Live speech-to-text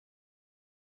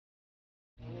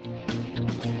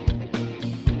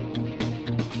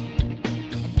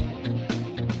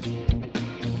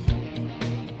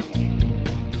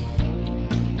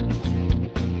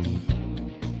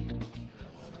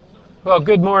Well,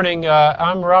 good morning.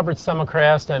 I'm Robert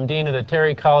Summercrast. I'm Dean of the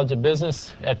Terry College of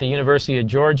Business at the University of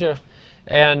Georgia.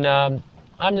 And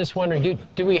I'm just wondering,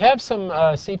 do we have some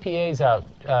CPAs out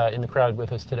in the crowd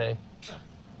with us today?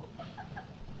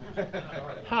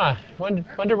 Huh,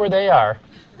 wonder where they are.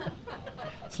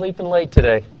 Sleeping late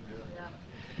today.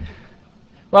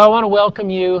 Well, I want to welcome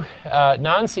you,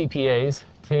 non-CPAs,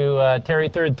 to Terry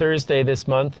Third Thursday this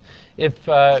month. If,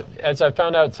 as I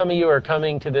found out, some of you are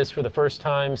coming to this for the first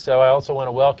time, so I also want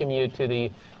to welcome you to the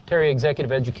Terry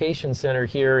Executive Education Center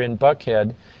here in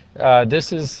Buckhead.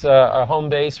 This is a home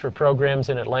base for programs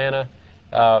in Atlanta.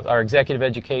 Our executive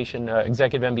education,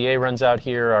 executive MBA runs out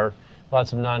here, our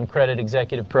lots of non-credit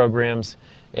executive programs,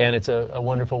 and it's a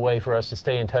wonderful way for us to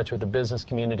stay in touch with the business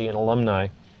community and alumni.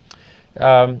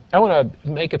 I want to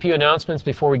make a few announcements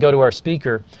before we go to our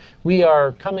speaker. We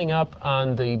are coming up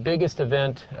on the biggest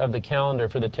event of the calendar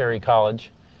for the Terry College.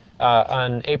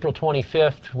 On April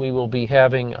 25th, we will be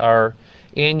having our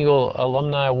annual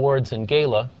Alumni Awards and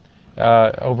Gala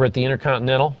over at the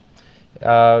Intercontinental.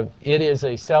 It is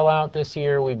a sellout this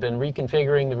year. We've been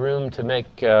reconfiguring the room to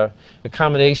make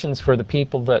accommodations for the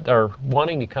people that are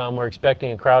wanting to come. We're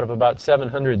expecting a crowd of about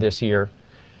 700 this year.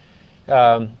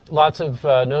 Lots of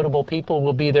notable people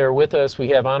will be there with us. We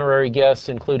have honorary guests,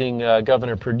 including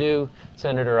Governor Perdue,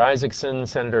 Senator Isaacson,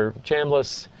 Senator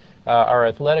Chambliss, our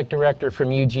athletic director from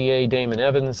UGA, Damon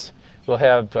Evans. We'll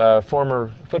have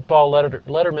former football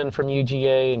lettermen from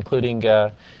UGA, including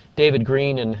David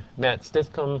Green and Matt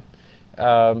Stithcomb.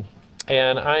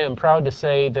 And I am proud to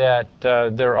say that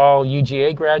they're all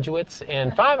UGA graduates,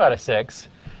 and 5 out of 6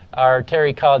 are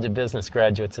Terry College of Business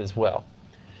graduates as well.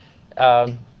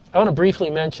 I want to briefly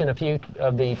mention a few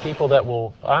of the people that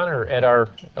we'll honor at our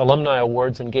Alumni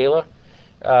Awards and Gala.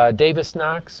 Davis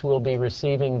Knox will be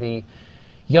receiving the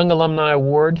Young Alumni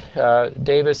Award.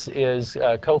 Davis is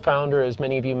co-founder, as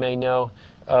many of you may know,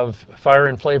 of Fire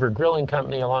and Flavor Grilling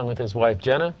Company along with his wife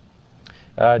Jenna.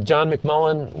 John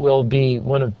McMullen will be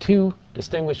one of 2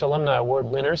 Distinguished Alumni Award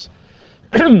winners.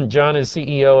 John is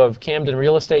CEO of Camden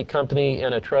Real Estate Company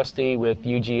and a trustee with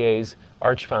UGA's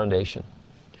Arch Foundation.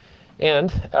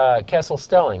 And Kessel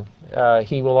Stelling.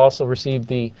 He will also receive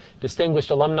the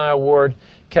Distinguished Alumni Award.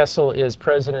 Kessel is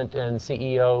President and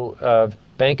CEO of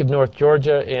Bank of North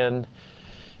Georgia and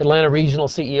Atlanta Regional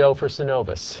CEO for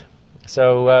Synovus.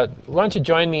 So why don't you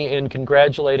join me in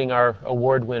congratulating our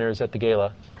award winners at the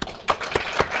gala.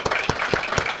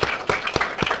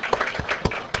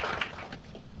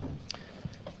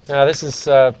 Now this is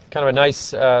kind of a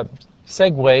nice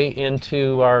segue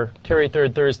into our Terry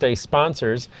Third Thursday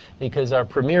sponsors, because our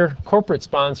premier corporate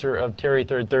sponsor of Terry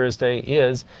Third Thursday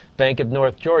is Bank of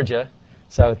North Georgia.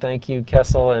 So thank you,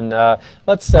 Kessel, and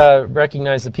let's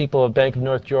recognize the people of Bank of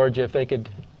North Georgia, if they could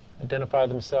identify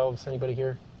themselves. Anybody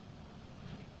here?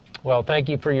 Well, thank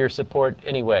you for your support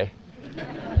anyway.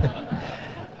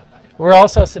 We're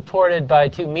also supported by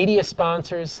 2 media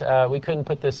sponsors. We couldn't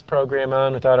put this program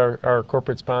on without our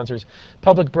corporate sponsors,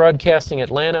 Public Broadcasting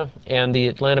Atlanta and the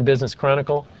Atlanta Business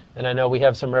Chronicle, and I know we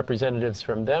have some representatives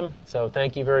from them, so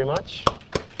thank you very much.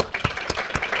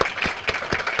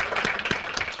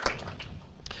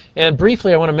 And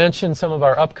briefly, I want to mention some of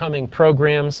our upcoming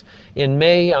programs. In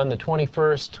May, on the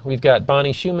 21st, we've got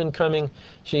Bonnie Schumann coming.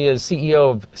 She is CEO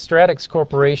of Stratix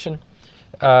Corporation.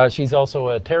 She's also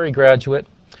a Terry graduate.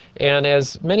 And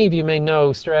as many of you may know,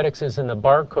 Stratix is in the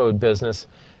barcode business,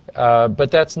 but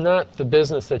that's not the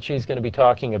business that she's going to be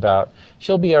talking about.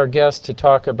 She'll be our guest to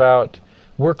talk about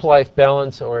work-life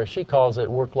balance, or as she calls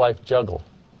it, work-life juggle.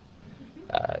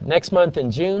 Next month in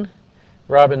June,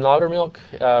 Robin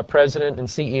Laudermilk, President and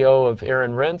CEO of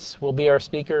Aaron Rents, will be our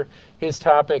speaker. His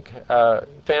topic,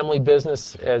 family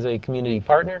business as a community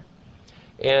partner.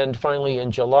 And finally,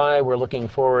 in July, we're looking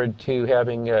forward to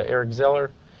having Eric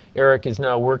Zeller. Eric is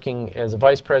now working as a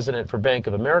vice president for Bank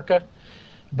of America,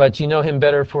 but you know him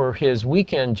better for his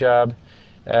weekend job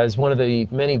as one of the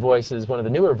many voices, one of the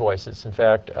newer voices, in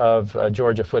fact, of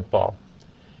Georgia football.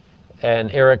 And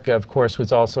Eric, of course,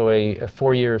 was also a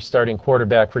 4-year starting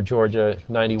quarterback for Georgia,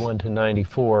 91 to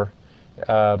 94.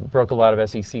 Broke a lot of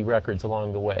SEC records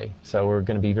along the way. So we're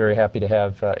going to be very happy to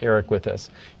have Eric with us.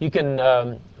 You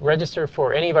can register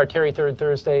for any of our Terry Third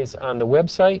Thursdays on the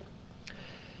website.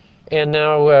 And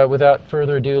now, without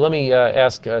further ado, let me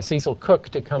ask Cecil Cook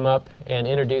to come up and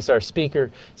introduce our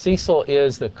speaker. Cecil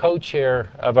is the co-chair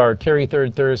of our Terry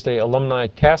Third Thursday Alumni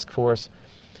Task Force,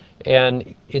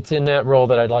 and it's in that role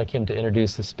that I'd like him to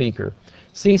introduce the speaker.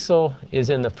 Cecil is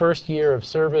in the first year of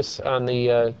service on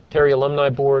the Terry Alumni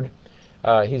Board.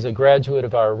 He's a graduate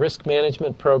of our risk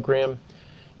management program,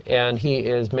 and he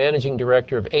is managing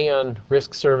director of Aon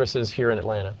Risk Services here in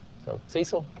Atlanta. So,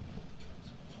 Cecil.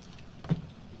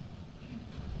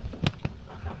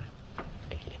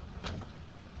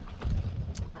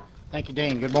 Thank you,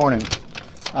 Dean. Good morning.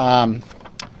 I'm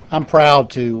proud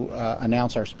to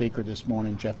announce our speaker this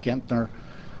morning, Jeff Genthner.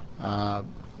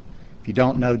 If you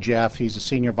don't know Jeff, he's the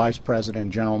Senior Vice President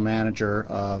and General Manager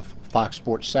of Fox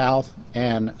Sports South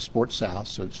and SportSouth,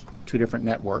 so it's two different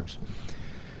networks.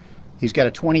 He's got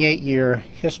a 28-year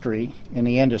history in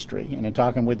the industry, and in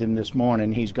talking with him this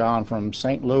morning, he's gone from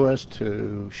St. Louis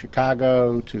to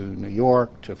Chicago to New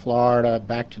York to Florida,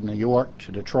 back to New York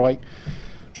to Detroit,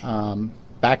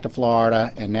 back to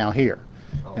Florida, and now here.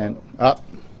 And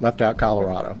left out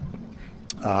Colorado.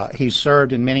 He's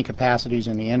served in many capacities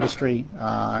in the industry,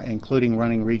 including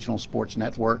running regional sports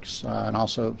networks, and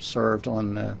also served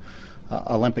on the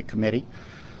Olympic Committee.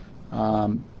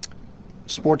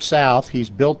 SportSouth, he's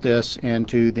built this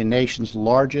into the nation's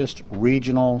largest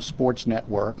regional sports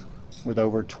network with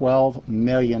over 12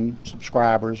 million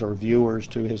subscribers or viewers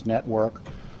to his network.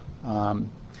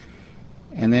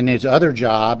 And then his other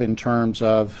job in terms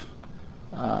of,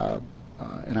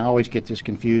 and I always get this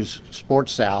confused,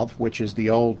 SportSouth, which is the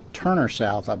old Turner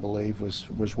South, I believe, was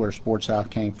where SportSouth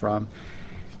came from.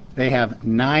 They have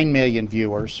 9 million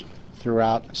viewers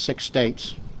throughout 6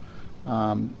 states.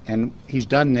 And he's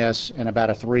done this in about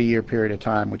a 3-year period of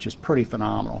time, which is pretty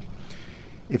phenomenal.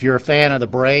 If you're a fan of the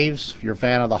Braves, if you're a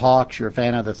fan of the Hawks, you're a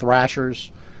fan of the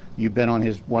Thrashers, you've been on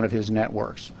one of his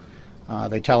networks.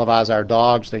 They televise our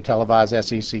dogs, they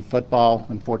televise SEC football.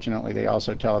 Unfortunately, they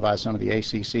also televise some of the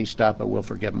ACC stuff, but we'll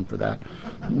forgive them for that.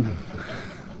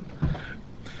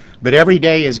 But every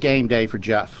day is game day for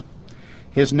Jeff.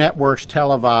 His networks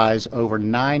televise over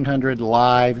 900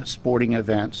 live sporting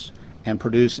events and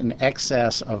produce in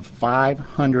excess of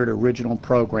 500 original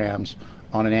programs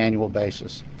on an annual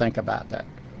basis. Think about that.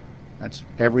 That's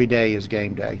every day is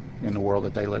game day in the world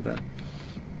that they live in.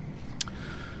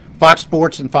 Fox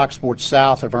Sports and Fox Sports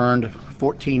South have earned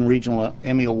 14 regional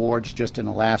Emmy Awards just in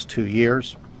the last 2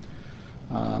 years.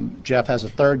 Jeff has a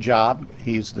third job.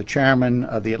 He's the chairman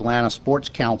of the Atlanta Sports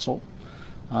Council.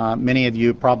 Many of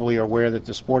you probably are aware that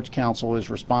the Sports Council is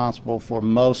responsible for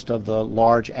most of the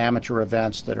large amateur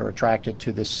events that are attracted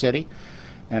to this city.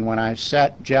 And when I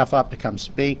set Jeff up to come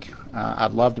speak,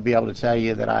 I'd love to be able to tell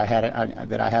you that I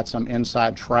had some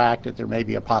inside track that there may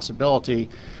be a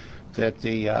possibility that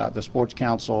the Sports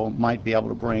Council might be able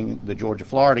to bring the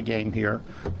Georgia-Florida game here.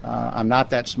 I'm not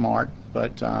that smart,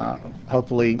 but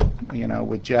hopefully,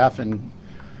 with Jeff and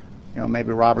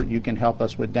maybe Robert, you can help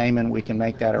us with Damon. We can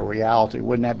make that a reality.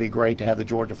 Wouldn't that be great to have the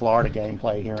Georgia-Florida game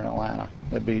play here in Atlanta?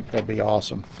 That'd be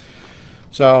awesome.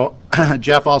 So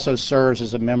Jeff also serves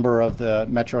as a member of the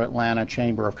Metro Atlanta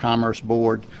Chamber of Commerce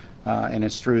Board, and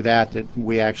it's through that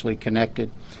we actually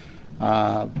connected.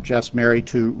 Jeff's married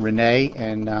to Renee,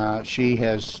 and she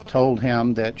has told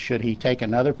him that should he take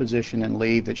another position and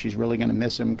leave, that she's really going to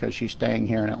miss him because she's staying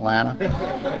here in Atlanta.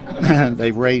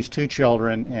 They've raised 2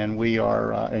 children, and we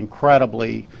are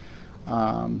incredibly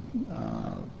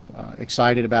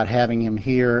excited about having him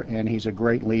here, and he's a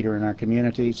great leader in our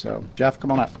community. So, Jeff,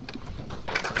 come on up.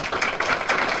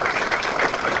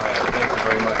 Thank you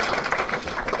very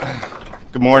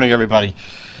much. Good morning, everybody.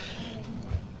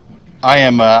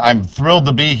 I'm thrilled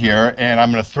to be here, and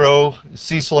I'm going to throw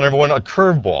Cecil and everyone a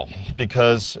curveball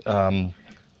because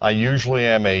I usually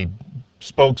am a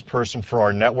spokesperson for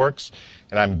our networks,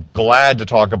 and I'm glad to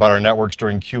talk about our networks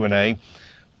during Q&A.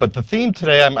 But the theme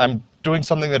today, I'm doing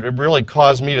something that really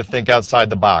caused me to think outside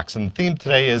the box, and the theme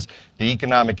today is the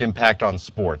economic impact on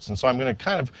sports. And so I'm going to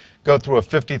kind of go through a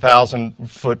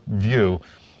 50,000-foot view.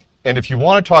 And if you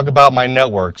want to talk about my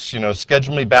networks,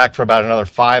 schedule me back for about another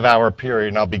 5-hour period,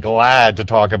 and I'll be glad to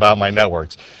talk about my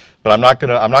networks. But I'm not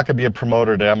gonna be a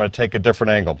promoter today. I'm going to take a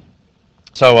different angle.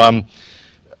 So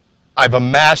I've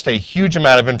amassed a huge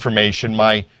amount of information.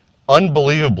 My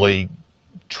unbelievably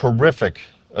terrific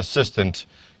assistant,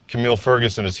 Camille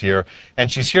Ferguson, is here,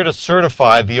 and she's here to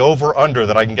certify the over/under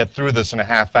that I can get through this in a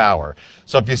half hour.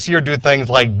 So if you see her do things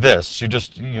like this,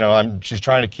 she's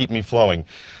trying to keep me flowing.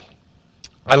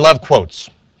 I love quotes,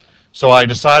 so I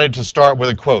decided to start with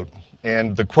a quote,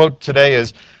 and the quote today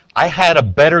is, "I had a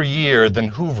better year than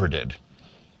Hoover did."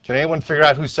 Can anyone figure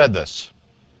out who said this?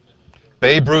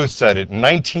 Babe Ruth said it in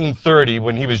 1930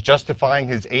 when he was justifying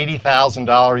his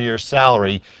 $80,000 a year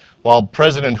salary, while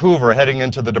President Hoover, heading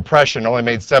into the Depression, only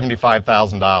made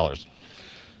 $75,000.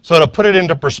 So to put it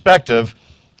into perspective,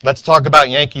 let's talk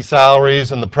about Yankee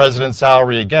salaries and the president's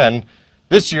salary again.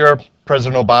 This year,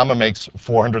 President Obama makes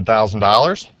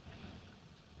 $400,000.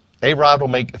 A-Rod will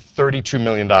make $32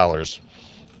 million.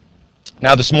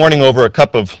 Now this morning, over a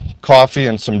cup of coffee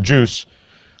and some juice,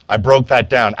 I broke that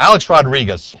down. Alex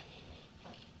Rodriguez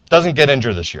doesn't get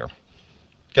injured this year.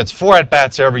 Gets 4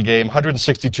 at-bats every game,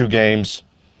 162 games.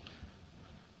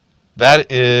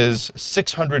 That is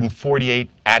 648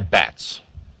 at-bats,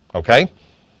 okay?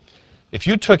 If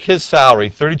you took his salary,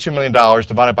 $32 million,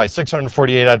 divided by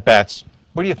 648 at-bats,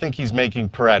 what do you think he's making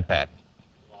per at-bat?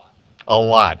 A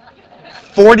lot.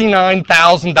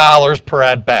 $49,000 per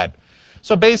at-bat.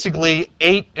 So basically,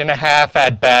 8.5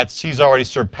 at-bats, he's already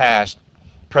surpassed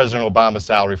President Obama's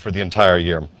salary for the entire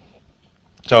year.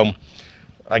 So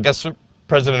I guess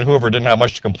President Hoover didn't have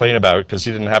much to complain about because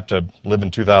he didn't have to live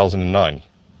in 2009.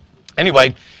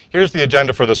 Anyway, here's the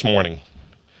agenda for this morning.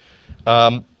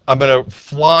 I'm going to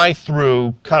fly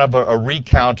through kind of a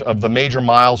recount of the major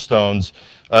milestones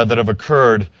that have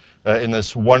occurred in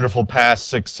this wonderful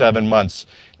past 6-7 months,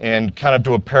 and kind of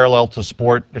do a parallel to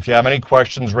sport. If you have any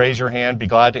questions, raise your hand, be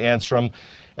glad to answer them.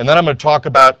 And then I'm going to talk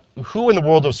about who in the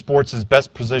world of sports is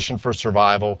best positioned for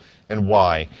survival and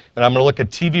why. And I'm going to look at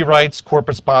TV rights,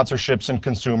 corporate sponsorships, and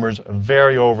consumers,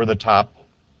 very over the top.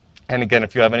 And again,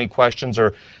 if you have any questions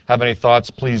or have any thoughts,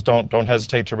 please don't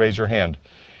hesitate to raise your hand.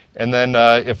 And then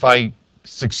if I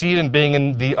succeed in being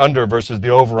in the under versus the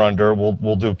over-under,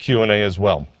 we'll do Q&A as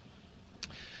well.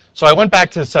 So I went back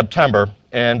to September,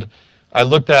 and I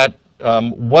looked at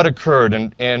what occurred.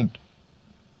 And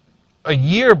a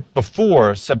year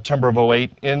before September of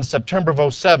 08, in September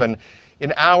of 07,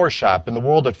 in our shop, in the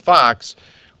world at Fox,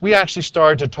 we actually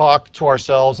started to talk to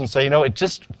ourselves and say, you know, it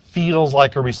just feels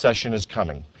like a recession is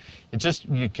coming.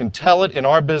 You can tell it in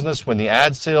our business when the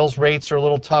ad sales rates are a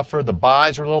little tougher, the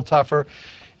buys are a little tougher,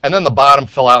 and then the bottom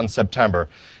fell out in September.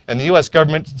 And the U.S.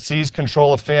 government seized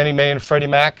control of Fannie Mae and Freddie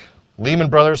Mac. Lehman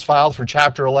Brothers filed for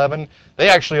Chapter 11. They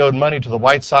actually owed money to the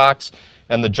White Sox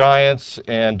and the Giants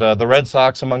and the Red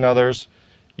Sox, among others.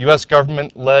 U.S.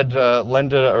 government loaned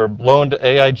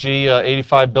AIG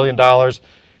 $85 billion,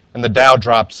 and the Dow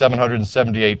dropped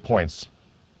 778 points.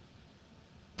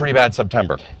 Pretty bad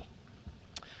September.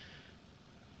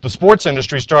 The sports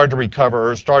industry started to recover,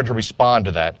 or started to respond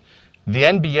to that. The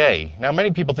NBA, now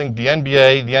many people think the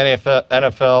NBA, the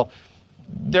NFL,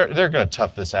 they're going to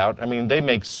tough this out. I mean, they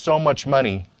make so much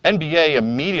money. NBA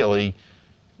immediately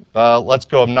lets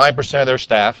go of 9% of their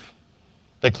staff.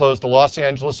 They closed the Los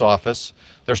Angeles office.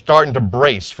 They're starting to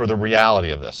brace for the reality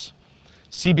of this.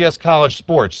 CBS College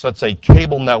Sports, that's a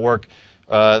cable network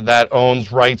that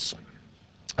owns rights,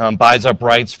 buys up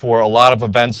rights for a lot of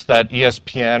events that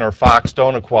ESPN or Fox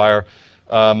don't acquire.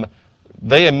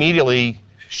 They immediately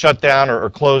shut down or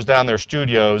close down their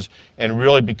studios and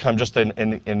really become just an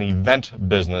event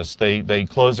business. They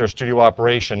close their studio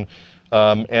operation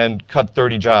and cut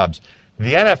 30 jobs.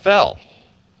 The NFL,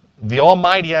 the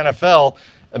almighty NFL,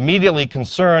 immediately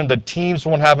concerned that teams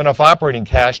won't have enough operating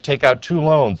cash, take out 2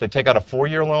 loans. They take out a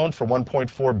 4-year loan for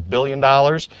 $1.4 billion,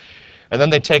 and then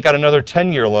they take out another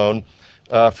 10-year loan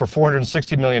for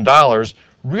 $460 million,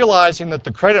 realizing that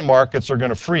the credit markets are going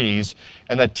to freeze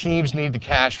and that teams need the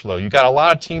cash flow. You got a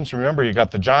lot of teams. Remember, you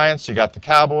got the Giants, you got the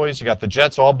Cowboys, you got the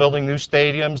Jets, all building new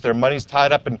stadiums. Their money's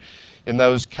tied up in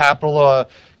those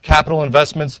capital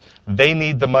investments. They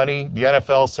need the money. The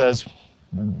NFL says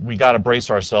we got to brace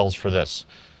ourselves for this.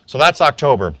 So that's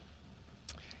October.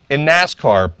 In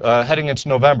NASCAR, heading into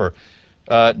November,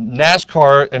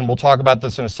 NASCAR, and we'll talk about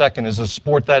this in a second, is a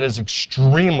sport that is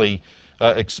extremely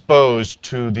exposed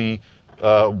to the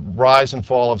rise and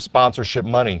fall of sponsorship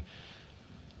money,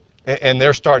 and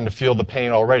they're starting to feel the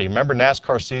pain already. Remember,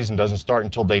 NASCAR season doesn't start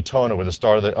until Daytona with the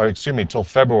start of the, or excuse me, until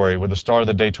February with the start of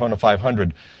the Daytona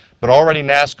 500. But already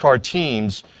NASCAR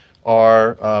teams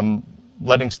are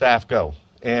letting staff go.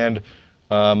 And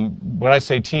when I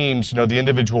say teams, you know, the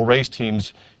individual race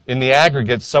teams, in the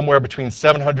aggregate, somewhere between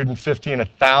 750 and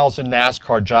 1,000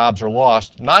 NASCAR jobs are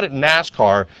lost, not at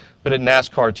NASCAR, but at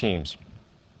NASCAR teams.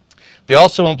 They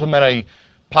also implement a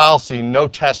policy, no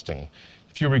testing.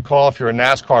 If you recall, if you're a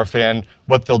NASCAR fan,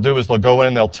 what they'll do is they'll go in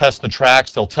and they'll test the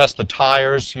tracks, they'll test the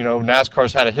tires. You know,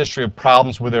 NASCAR's had a history of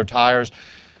problems with their tires.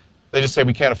 They just say,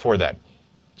 we can't afford that.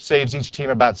 Saves each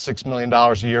team about $6 million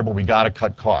a year, but we got to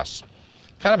cut costs.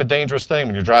 Kind of a dangerous thing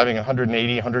when you're driving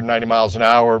 180, 190 miles an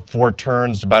hour, 4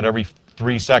 turns about every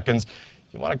 3 seconds.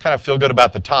 You want to kind of feel good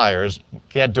about the tires.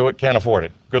 Can't do it, can't afford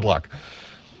it. Good luck.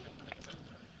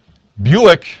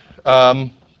 Buick, a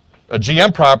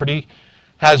GM property,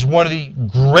 has one of the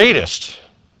greatest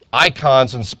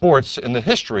icons in sports in the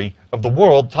history of the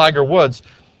world, Tiger Woods.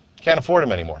 Can't afford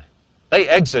him anymore. They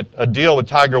exit a deal with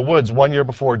Tiger Woods 1 year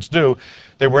before it's due.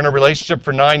 They were in a relationship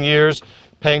for 9 years,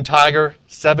 paying Tiger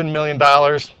 $7 million.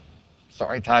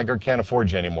 Sorry, Tiger, can't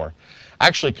afford you anymore.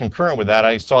 Actually, concurrent with that,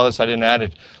 I saw this, I didn't add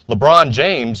it. LeBron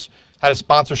James had a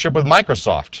sponsorship with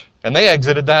Microsoft, and they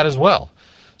exited that as well.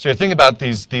 So you think about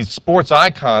these sports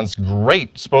icons,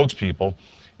 great spokespeople,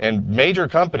 and major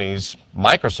companies,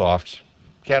 Microsoft,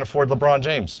 Can't afford LeBron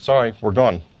James. Sorry, we're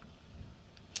gone.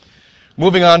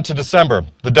 Moving on to December,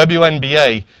 the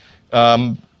WNBA,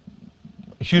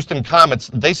 Houston Comets,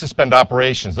 they suspend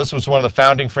operations. This was one of the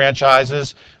founding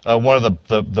franchises, one of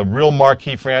the real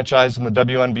marquee franchises in the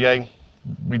WNBA.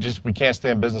 We can't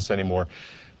stay in business anymore.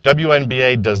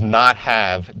 WNBA does not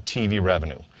have TV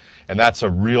revenue, and that's a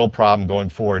real problem going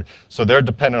forward. So they're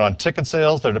dependent on ticket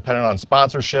sales, they're dependent on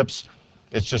sponsorships.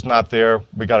 It's just not there.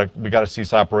 We gotta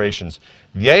cease operations.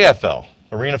 The AFL,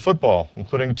 Arena Football,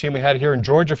 including a team we had here in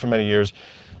Georgia for many years,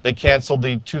 they canceled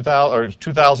the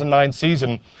 2009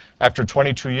 season after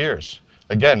 22 years.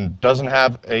 Again, doesn't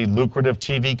have a lucrative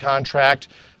TV contract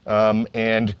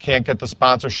and can't get the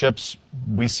sponsorships.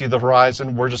 We see the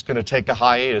horizon. We're just going to take a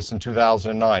hiatus in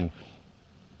 2009.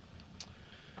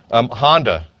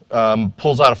 Honda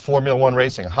pulls out of Formula One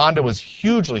racing. Honda was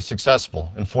hugely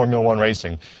successful in Formula One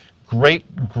racing. Great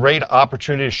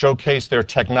opportunity to showcase their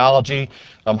technology.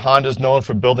 Honda's known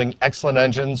for building excellent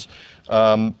engines,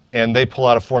 and they pull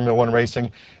out of Formula One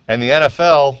racing. And the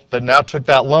NFL, that now took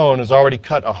that loan, has already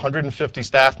cut 150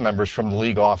 staff members from the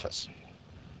league office.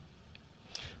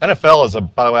 NFL is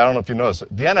by the way, I don't know if you noticed,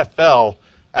 the NFL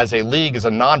as a league is a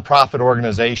nonprofit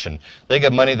organization. They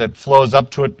get money that flows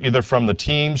up to it either from the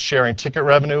teams sharing ticket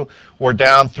revenue or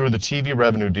down through the TV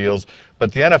revenue deals.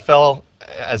 But the NFL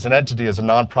as an entity is a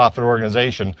nonprofit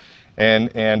organization, and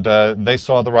they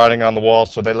saw the writing on the wall,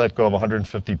 so they let go of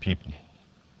 150 people.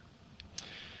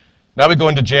 Now we go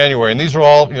into January, and these are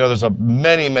all, there's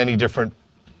many different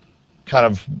kind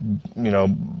of,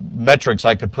 metrics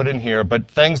I could put in here, but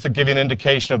things that give you an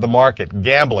indication of the market.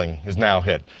 Gambling is now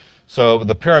hit. So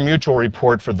the pari-mutuel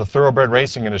report for the thoroughbred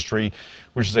racing industry,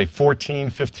 which is a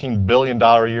 $14-15 billion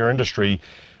a year industry,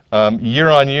 year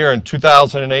on year in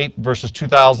 2008 versus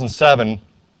 2007,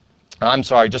 I'm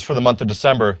sorry, just for the month of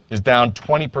December, is down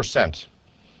 20%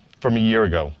 from a year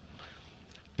ago.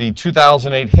 The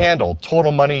 2008 handle,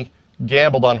 total money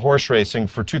gambled on horse racing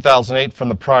for 2008 from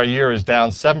the prior year, is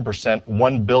down 7%,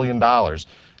 $1 billion.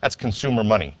 That's consumer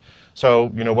money. So,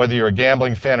 whether you're a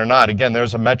gambling fan or not, again,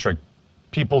 there's a metric.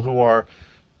 People who are,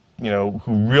 who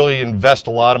really invest a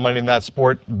lot of money in that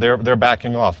sport, they're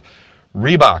backing off.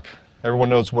 Reebok, everyone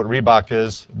knows what Reebok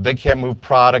is. They can't move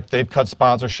product. They've cut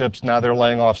sponsorships. Now they're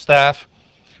laying off staff.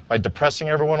 Am I depressing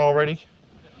everyone already?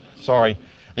 Sorry.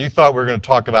 You thought we were going to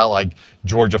talk about like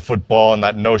Georgia football and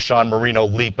that no Sean Marino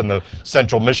leap in the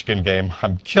Central Michigan game.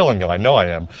 I'm killing you. I know I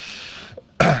am.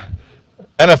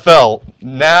 NFL,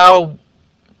 now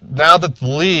that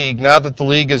the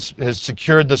league has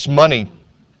secured this money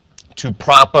to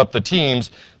prop up the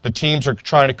teams are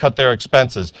trying to cut their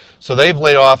expenses. So they've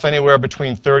laid off anywhere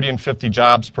between 30 and 50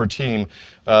 jobs per team.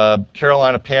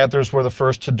 Carolina Panthers were the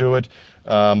first to do it,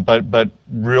 but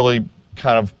really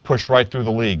kind of pushed right through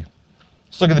the league.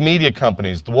 Let's look at the media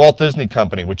companies. The Walt Disney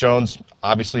Company, which owns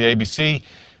obviously ABC,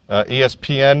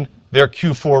 ESPN, their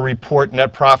Q4 report,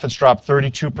 net profits dropped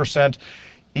 32%.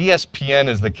 ESPN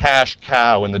is the cash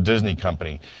cow in the Disney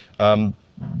Company.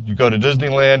 You go to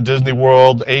Disneyland, Disney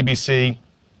World, ABC,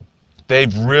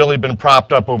 they've really been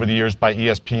propped up over the years by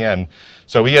ESPN.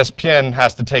 So ESPN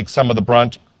has to take some of the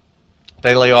brunt.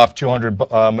 They lay off 200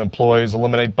 employees,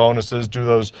 eliminate bonuses, do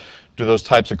those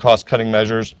types of cost-cutting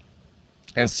measures.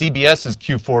 And CBS's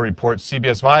Q4 report,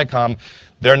 CBS Viacom,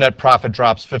 their net profit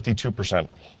drops 52%.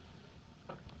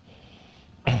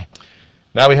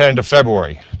 Now we head into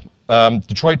February.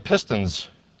 Detroit Pistons,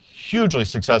 hugely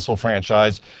successful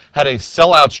franchise, had a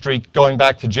sellout streak going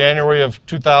back to January of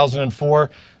 2004.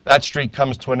 That streak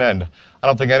comes to an end. I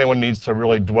don't think anyone needs to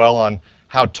really dwell on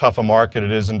how tough a market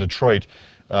it is in Detroit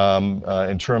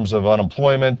in terms of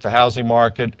unemployment, the housing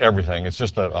market, everything. It's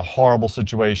just a horrible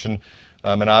situation,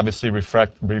 and obviously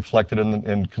reflected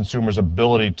in consumers'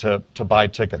 ability to buy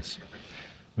tickets.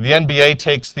 The NBA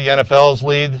takes the NFL's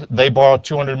lead. They borrow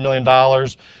 $200 million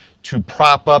to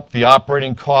prop up the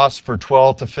operating costs for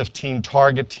 12 to 15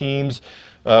 target teams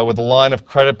with a line of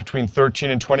credit between $13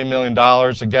 and $20 million.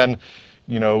 Again,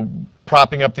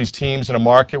 propping up these teams in a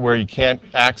market where you can't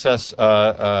access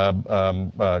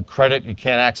credit, you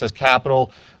can't access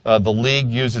capital. The league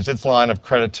uses its line of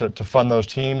credit to fund those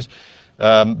teams.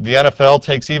 The NFL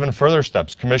takes even further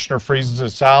steps. Commissioner freezes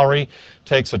his salary,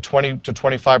 takes a 20 to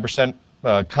 25%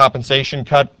 compensation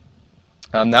cut.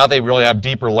 Now they really have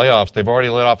deeper layoffs. They've already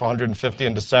laid off 150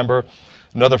 in December.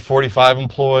 Another 45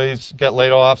 employees get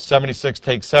laid off. 76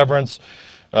 take severance.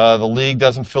 The league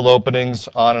doesn't fill openings,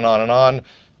 on and on and on.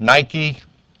 Nike,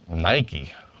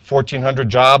 1,400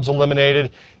 jobs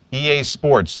eliminated. EA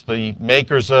Sports, the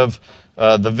makers of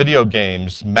the video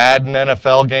games, Madden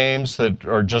NFL games that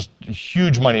are just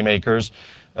huge money makers.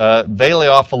 They lay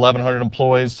off 1,100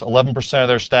 employees, 11% of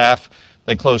their staff.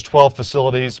 They closed 12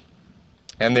 facilities,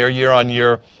 and their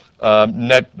year-on-year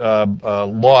net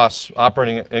loss,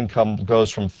 operating income,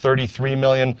 goes from $33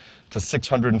 million to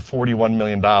 $641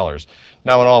 million.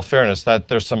 Now, in all fairness, that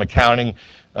there's some accounting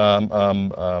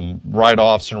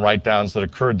write-offs and write-downs that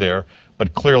occurred there,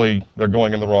 but clearly they're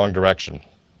going in the wrong direction.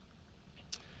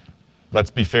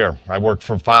 Let's be fair. I work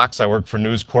for Fox, I work for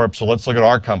News Corp, so let's look at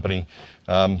our company,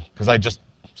 because I just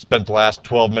spent the last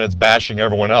 12 minutes bashing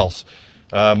everyone else.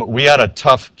 We had a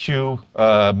tough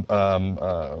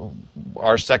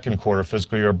our second quarter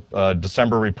fiscal year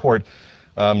December report.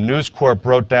 News Corp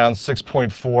wrote down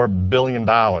 $6.4 billion.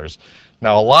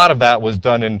 Now, a lot of that was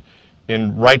done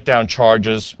in write-down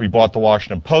charges. We bought the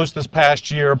Washington Post this past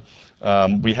year.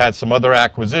 We had some other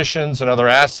acquisitions and other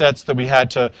assets that we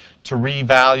had to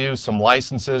revalue, some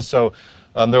licenses. So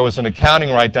there was an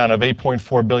accounting write-down of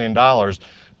 $8.4 billion.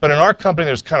 But in our company,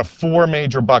 there's kind of four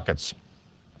major buckets.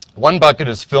 One bucket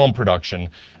is film production,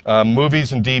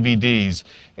 movies and DVDs,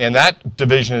 and that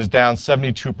division is down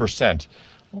 72%.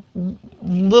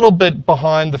 Little bit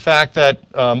behind the fact that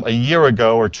a year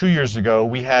ago or 2 years ago,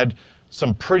 we had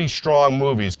some pretty strong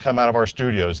movies come out of our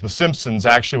studios. The Simpsons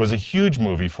actually was a huge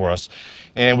movie for us,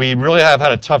 and we really have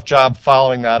had a tough job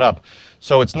following that up.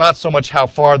 So it's not so much how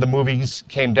far the movies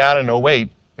came down in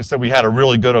 08, it's that we had a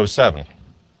really good 07,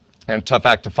 and a tough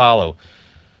act to follow.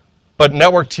 But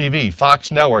network TV,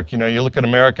 Fox Network, you look at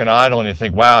American Idol and you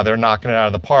think, wow, they're knocking it out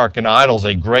of the park, and Idol's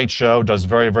a great show, does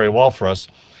very, very well for us.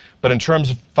 But in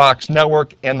terms of Fox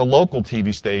Network and the local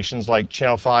TV stations like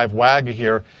Channel 5 WAGA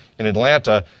here in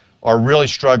Atlanta are really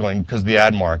struggling because of the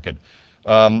ad market.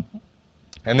 And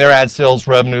their ad sales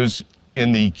revenues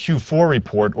in the Q4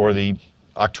 report, or the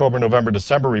October, November,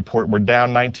 December report, were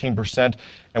down 19%,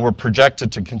 and were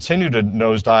projected to continue to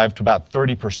nosedive to about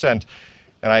 30%.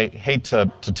 And I hate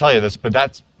to tell you this, but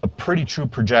that's a pretty true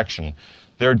projection.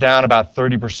 They're down about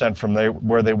 30% from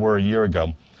where they were a year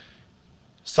ago.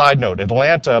 Side note,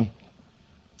 Atlanta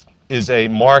is a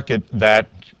market that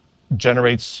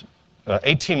generates,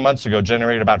 18 months ago,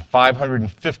 generated about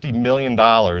 $550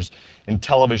 million in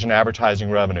television advertising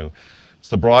revenue. It's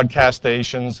the broadcast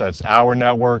stations, that's our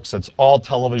networks, that's all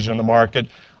television in the market.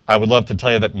 I would love to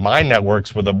tell you that my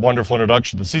networks, with a wonderful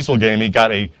introduction to the Cecil game, he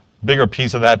got a bigger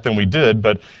piece of that than we did,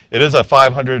 but it is was a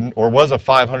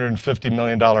 $550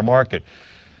 million market.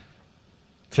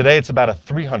 Today it's about a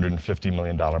 $350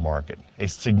 million market, a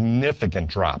significant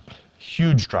drop,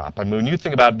 huge drop. I mean, when you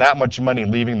think about that much money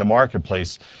leaving the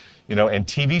marketplace, and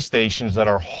TV stations that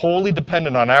are wholly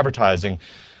dependent on advertising,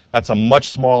 that's a much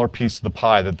smaller piece of the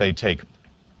pie that they take.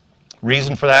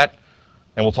 Reason for that,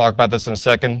 and we'll talk about this in a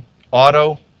second,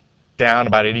 auto, down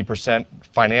about 80%,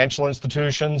 financial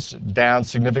institutions, down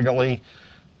significantly,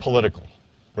 political.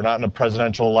 We're not in a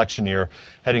presidential election year.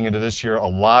 Heading into this year, a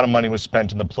lot of money was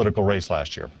spent in the political race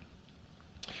last year.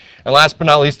 And last but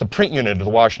not least, the print unit of the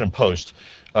Washington Post.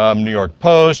 New York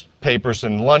Post, papers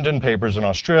in London, papers in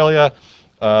Australia,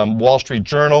 Wall Street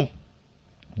Journal,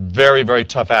 very, very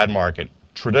tough ad market.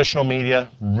 Traditional media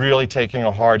really taking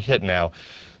a hard hit now.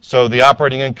 So the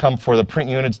operating income for the print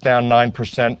unit's down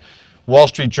 9%. Wall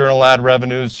Street Journal ad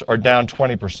revenues are down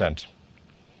 20%.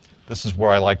 This is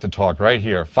where I like to talk, right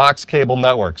here. Fox Cable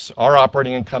Networks, our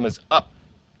operating income is up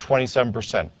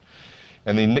 27%.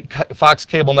 And the Fox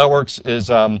Cable Networks is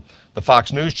the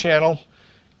Fox News Channel.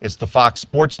 It's the Fox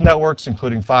Sports Networks,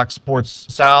 including Fox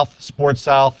SportSouth,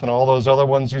 SportSouth, and all those other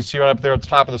ones you see right up there at the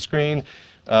top of the screen.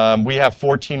 We have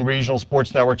 14 regional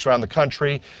sports networks around the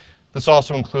country. This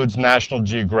also includes National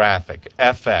Geographic,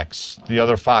 FX, the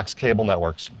other Fox Cable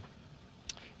networks.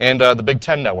 And the Big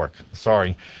Ten Network,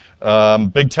 sorry.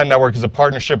 Big Ten Network is a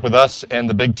partnership with us and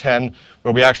the Big Ten,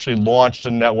 where we actually launched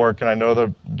a network, and I know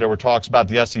that there were talks about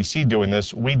the SEC doing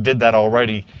this. We did that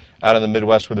already out in the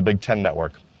Midwest with the Big Ten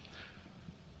Network.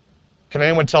 Can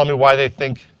anyone tell me why they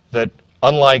think that,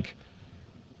 unlike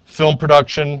film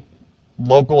production,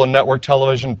 local and network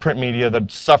television, print media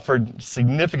that suffered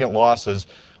significant losses,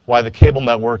 why the cable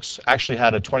networks actually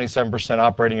had a 27%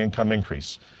 operating income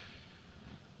increase?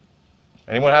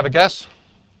 Anyone have a guess?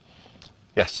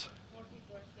 Yes.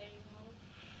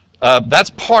 That's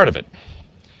part of it.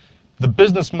 The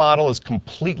business model is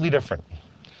completely different.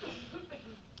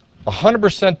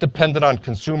 100% dependent on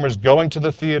consumers going to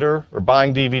the theater or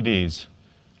buying DVDs.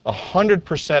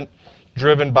 100%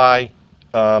 driven by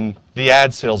the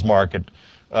ad sales market.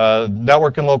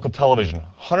 Network and local television,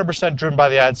 100% driven by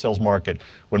the ad sales market.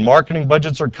 When marketing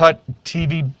budgets are cut,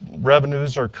 TV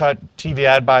revenues are cut, TV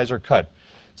ad buys are cut.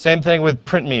 Same thing with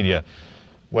print media.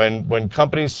 When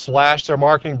companies slash their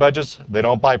marketing budgets, they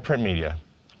don't buy print media.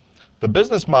 The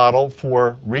business model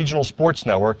for regional sports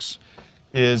networks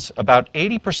is about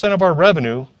 80% of our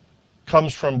revenue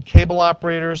comes from cable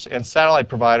operators and satellite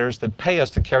providers that pay us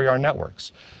to carry our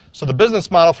networks. So the business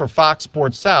model for Fox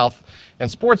Sports South and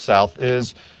SportSouth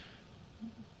is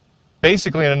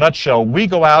basically, in a nutshell, we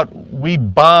go out, we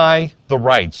buy the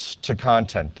rights to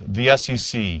content, the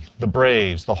SEC, the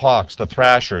Braves, the Hawks, the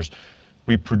Thrashers.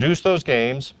 We produce those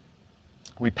games,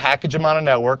 we package them on a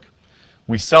network,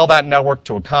 we sell that network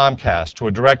to a Comcast, to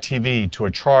a DirecTV, to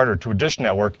a Charter, to a Dish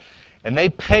Network, and they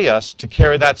pay us to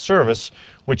carry that service,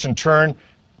 which in turn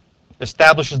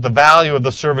establishes the value of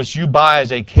the service you buy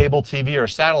as a cable TV or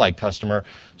satellite customer,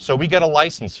 so we get a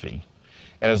license fee.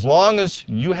 And as long as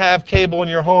you have cable in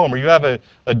your home or you have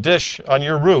a dish on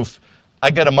your roof, I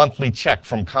get a monthly check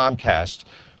from Comcast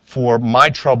for my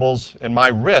troubles and my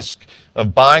risk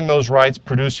of buying those rights,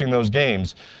 producing those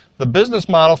games. The business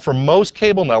model for most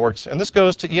cable networks, and this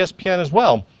goes to ESPN as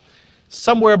well,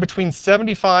 somewhere between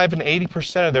 75 and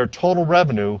 80% of their total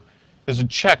revenue is a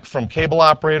check from cable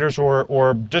operators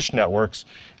or dish networks,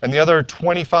 and the other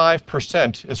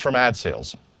 25% is from ad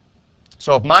sales.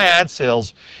 So if my ad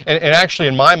sales, and actually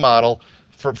in my model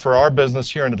for our business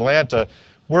here in Atlanta,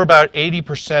 we're about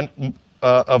 80%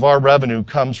 of our revenue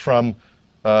comes from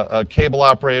cable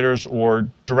operators or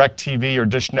DirecTV or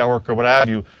Dish Network or what have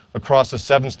you across the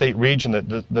 7-state region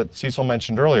that Cecil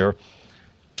mentioned earlier.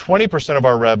 20% of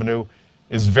our revenue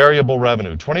is variable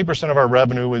revenue. 20% of our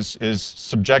revenue is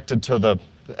subjected to the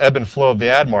ebb and flow of the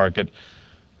ad market.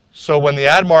 So when the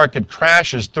ad market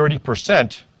crashes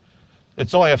 30%,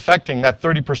 it's only affecting, that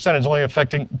 30% is only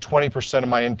affecting 20% of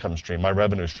my income stream, my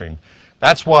revenue stream.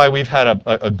 That's why we've had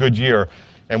a good year,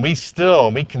 and we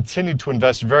continue to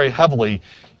invest very heavily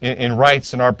in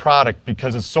rights in our product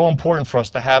because it's so important for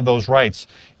us to have those rights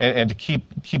and to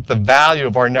keep the value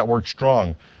of our network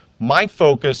strong. My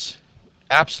focus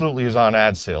absolutely is on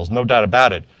ad sales, no doubt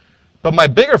about it. But my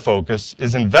bigger focus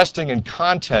is investing in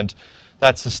content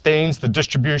that sustains the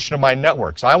distribution of my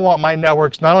networks. I want my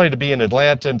networks not only to be in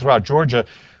Atlanta and throughout Georgia,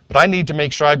 but I need to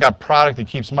make sure I've got product that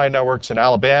keeps my networks in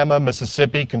Alabama,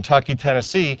 Mississippi, Kentucky,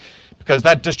 Tennessee, because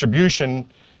that distribution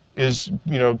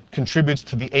contributes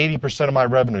to the 80% of my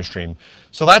revenue stream.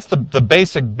 So that's the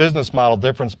basic business model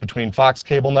difference between Fox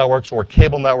cable networks or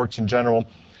cable networks in general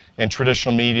and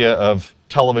traditional media of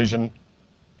television,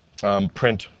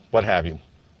 print, what have you.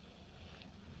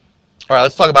 All right,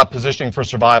 let's talk about positioning for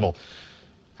survival.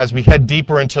 As we head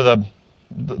deeper into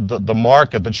the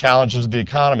market, the challenges of the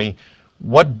economy,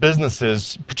 what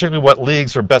businesses, particularly what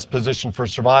leagues, are best positioned for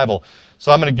survival?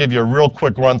 So I'm going to give you a real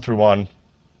quick run through on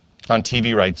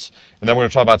TV rights, and then we're going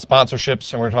to talk about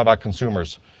sponsorships, and we're going to talk about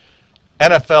consumers.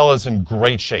 NFL is in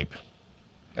great shape,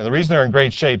 and the reason they're in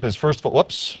great shape is, first of all,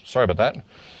 whoops, sorry about that.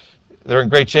 They're in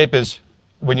great shape is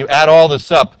when you add all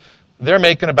this up, they're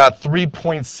making about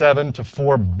 $3.7 to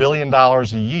 $4 billion a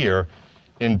year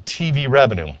in TV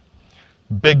revenue.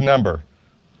 Big number.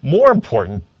 More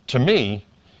important to me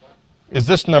is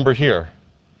this number here,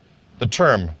 the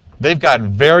term. They've got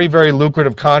very, very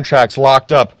lucrative contracts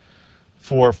locked up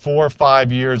for 4 or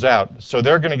 5 years out. So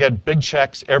they're going to get big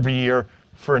checks every year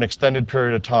for an extended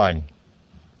period of time.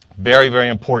 Very, very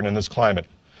important in this climate.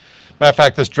 Matter of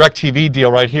fact, this DirecTV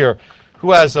deal right here,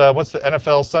 who has, what's the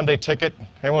NFL Sunday ticket?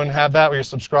 Anyone have that where you're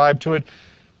subscribed to it?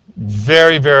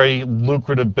 Very, very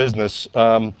lucrative business.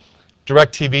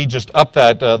 DirecTV just upped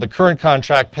that. The current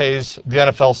contract pays the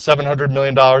NFL $700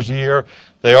 million a year.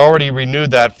 They already renewed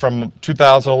that from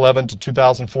 2011 to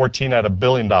 2014 at $1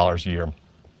 billion a year.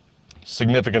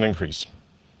 Significant increase.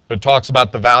 But it talks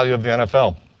about the value of the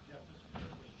NFL.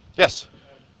 Yes?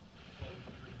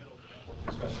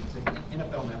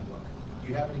 NFL Network. Do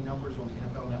you have any numbers on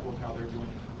the NFL Network, how they're doing?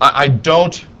 I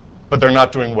don't, but they're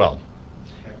not doing well.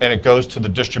 Okay. And it goes to the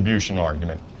distribution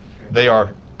argument. Okay. They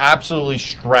are absolutely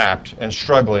strapped and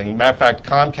struggling. Matter of fact,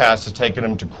 Comcast has taken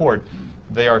them to court.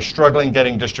 They are struggling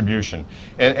getting distribution.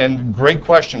 And great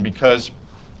question, because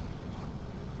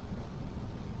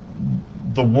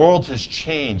the world has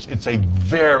changed. It's a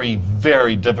very,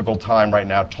 very difficult time right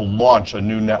now to launch a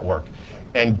new network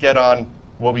and get on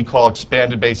what we call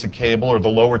expanded basic cable, or the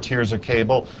lower tiers of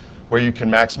cable, where you can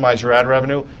maximize your ad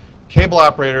revenue. Cable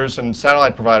operators and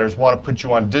satellite providers want to put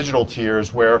you on digital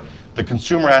tiers where the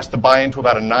consumer has to buy into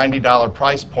about a $90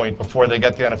 price point before they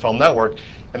get the NFL Network,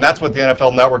 and that's what the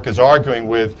NFL Network is arguing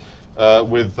with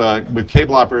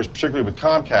cable operators, particularly with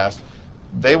Comcast.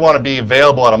 They want to be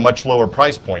available at a much lower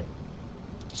price point.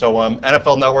 So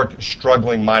NFL Network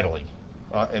struggling mightily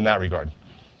in that regard. A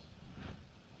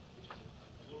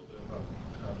little bit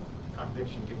of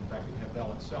contradiction given the fact that the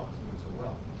NFL itself is doing so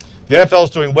well. The NFL is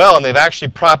doing well, and they've actually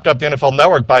propped up the NFL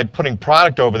Network by putting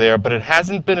product over there, but it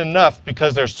hasn't been enough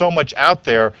because there's so much out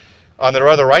there on their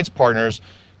other rights partners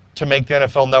to make the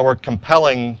NFL Network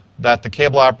compelling that the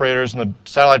cable operators and the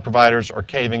satellite providers are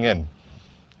caving in.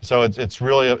 So it's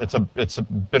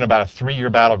been about a 3-year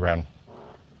battleground.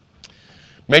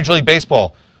 Major League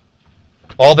Baseball,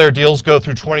 all their deals go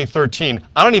through 2013.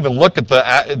 I don't even look at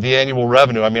the annual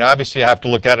revenue. I mean, obviously, I have to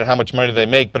look at it, how much money they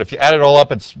make. But if you add it all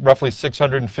up, it's roughly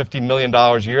 $650 million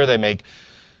a year they make.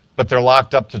 But they're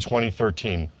locked up to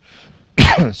 2013,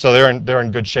 so they're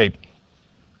in good shape.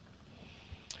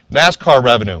 NASCAR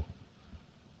revenue.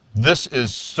 This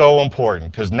is so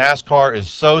important because NASCAR is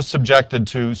so subjected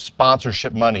to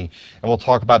sponsorship money, and we'll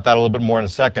talk about that a little bit more in a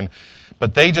second.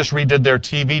 But they just redid their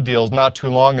TV deals not too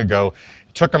long ago.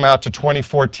 Took them out to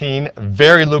 2014,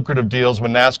 very lucrative deals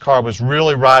when NASCAR was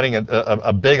really riding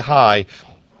a big high.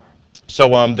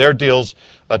 So their deals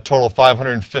total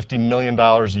 $550 million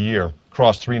a year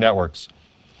across 3 networks.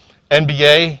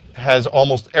 NBA has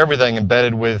almost everything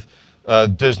embedded with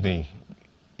Disney.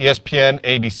 ESPN,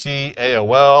 ABC,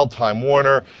 AOL, Time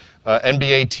Warner.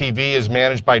 NBA TV is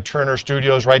managed by Turner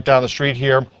Studios right down the street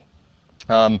here.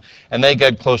 And they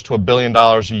get close to $1 billion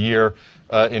a year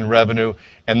in revenue.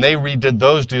 And they redid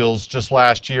those deals just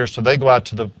last year, so they go out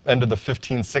to the end of the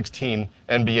 15-16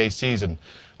 NBA season.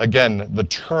 Again, the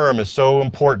term is so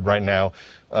important right now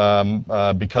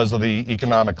because of the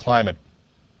economic climate.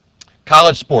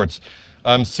 College sports.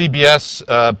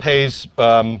 CBS pays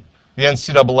the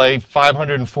NCAA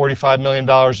 $545 million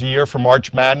a year for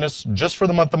March Madness, just for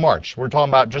the month of March. We're talking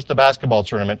about just the basketball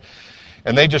tournament.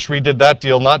 And they just redid that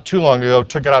deal not too long ago,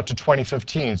 took it out to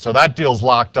 2015. So that deal's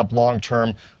locked up long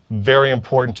term, very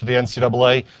important to the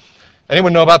NCAA.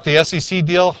 Anyone know about the SEC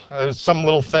deal? Some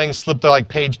little thing slipped to like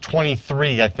page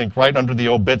 23, I think, right under the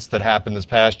obits that happened this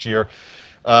past year.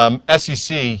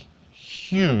 SEC,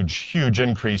 huge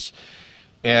increase.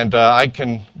 And I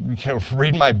can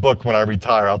read my book when I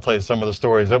retire. I'll tell you some of the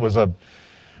stories. It was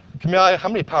Camille, how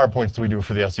many PowerPoints do we do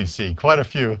for the SEC? Quite a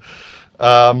few.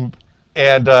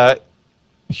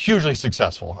 Hugely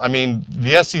successful. I mean,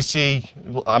 the SEC,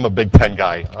 I'm a Big Ten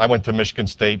guy. I went to Michigan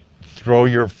State. Throw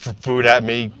your food at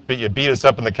me. You beat us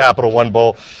up in the Capital One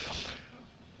Bowl.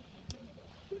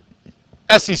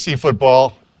 SEC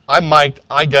football,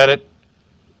 I get it.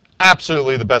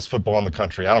 Absolutely the best football in the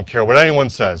country. I don't care what anyone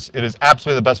says. It is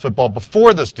absolutely the best football.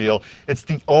 Before this deal, it's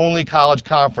the only college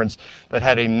conference that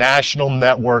had a national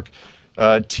network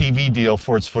TV deal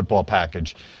for its football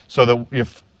package. So that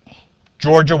if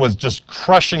Georgia was just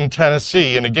crushing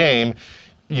Tennessee in a game,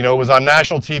 it was on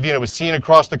national TV and it was seen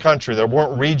across the country. There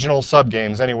weren't regional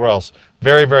sub-games anywhere else.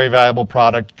 Very, very valuable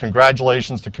product.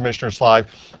 Congratulations to Commissioner Sly.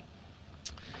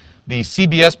 The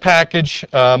CBS package,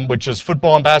 which is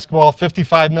football and basketball,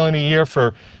 $55 million a year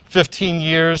for 15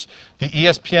 years. The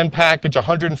ESPN package,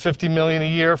 $150 million a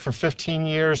year for 15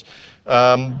 years.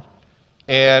 And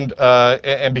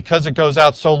because it goes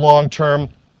out so long term,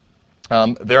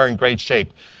 they're in great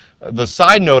shape. The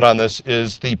side note on this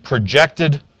is the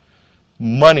projected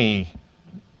money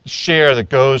share that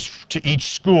goes to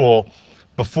each school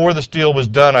before this deal was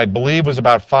done, I believe was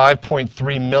about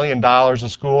 $5.3 million a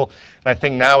school. And I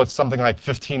think now it's something like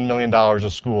 $15 million a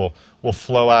school will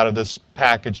flow out of this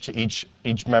package to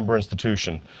each member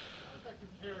institution. How does that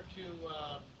compare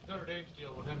to Notre Dame's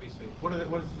deal with NBC? What does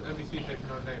NBC pay for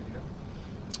Notre Dame?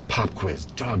 Pop quiz,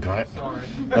 doggone it. Sorry.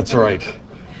 That's all right.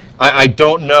 I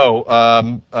don't know.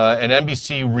 And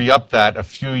NBC re-upped that a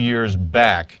few years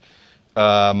back.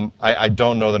 I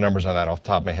don't know the numbers on that off the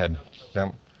top of my head.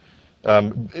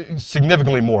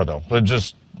 Significantly more, though, but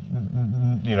just,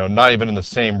 not even in the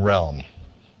same realm.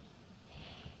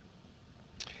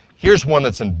 Here's one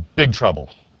that's in big trouble.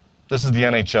 This is the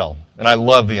NHL, and I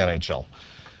love the NHL.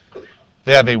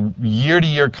 They have a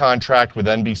year-to-year contract with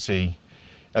NBC,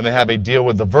 and they have a deal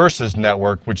with the Versus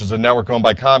Network, which is a network owned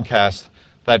by Comcast,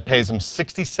 that pays them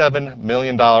 $67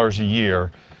 million a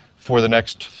year for the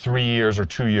next 3 years or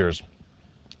 2 years.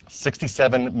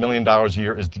 $67 million a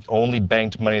year is the only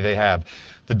banked money they have.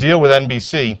 The deal with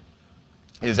NBC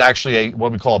is actually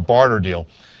what we call a barter deal.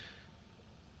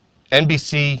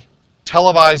 NBC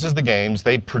televises the games,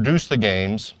 they produce the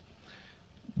games,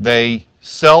 they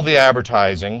sell the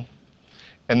advertising,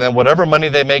 and then whatever money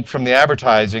they make from the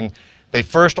advertising, they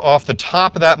first, off the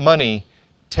top of that money,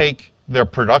 take their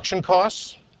production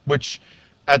costs, which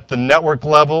at the network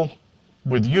level,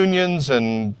 with unions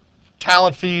and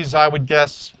talent fees, I would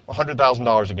guess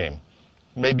 $100,000 a game,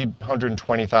 maybe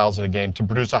 $120,000 a game to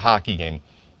produce a hockey game,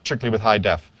 particularly with high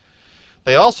def.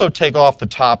 They also take off the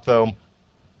top, though,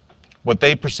 what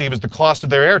they perceive as the cost of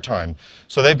their airtime.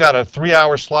 So they've got a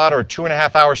 3-hour slot or a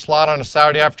 2.5-hour slot on a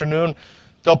Saturday afternoon.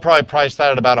 They'll probably price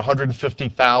that at about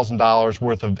 $150,000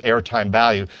 worth of airtime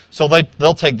value. So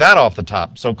they'll take that off the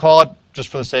top. So call it, just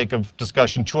for the sake of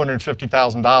discussion,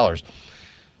 $250,000.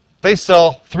 They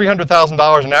sell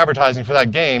 $300,000 in advertising for that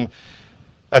game.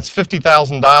 That's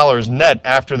 $50,000 net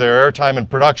after their airtime and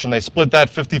production. They split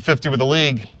that 50-50 with the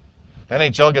league.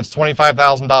 NHL gets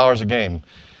 $25,000 a game.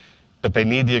 But they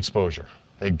need the exposure.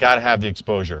 They've got to have the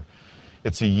exposure.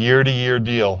 It's a year-to-year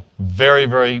deal. Very,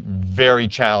 very, very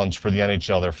challenged for the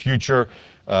NHL. Their future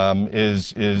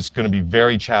is going to be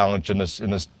very challenged in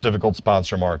this difficult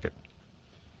sponsor market.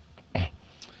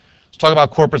 Let's talk about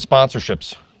corporate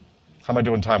sponsorships. How am I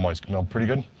doing time-wise? No, pretty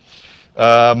good.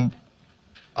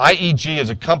 IEG is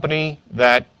a company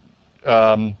that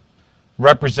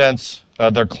represents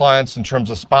their clients in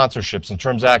terms of sponsorships, in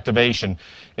terms of activation.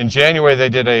 In January, they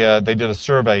did a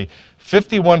survey.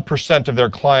 51% of their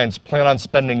clients plan on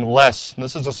spending less, and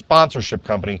this is a sponsorship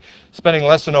company, spending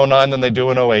less in 09 than they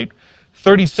do in 08.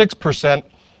 36%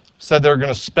 said they're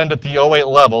going to spend at the 08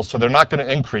 level, so they're not going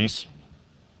to increase.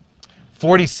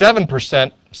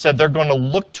 47% said they're going to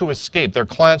look to escape. Their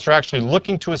clients are actually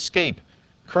looking to escape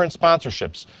current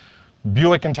sponsorships.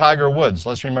 Buick and Tiger Woods,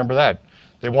 let's remember that.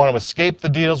 They want to escape the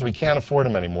deals, we can't afford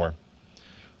them anymore.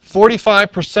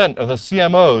 45% of the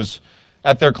CMOs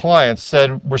at their clients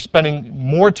said we're spending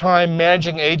more time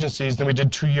managing agencies than we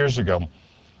did 2 years ago.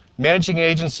 Managing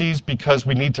agencies because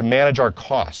we need to manage our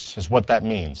costs is what that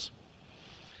means.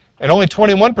 And only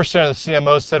 21% of the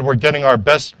CMOs said we're getting our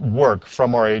best work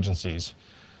from our agencies.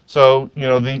 So, you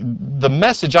know, the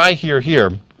message I hear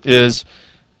here is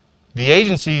the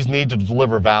agencies need to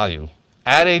deliver value.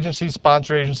 Ad agencies,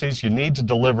 sponsor agencies, you need to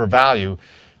deliver value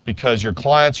because your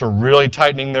clients are really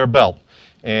tightening their belt.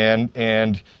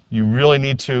 And you really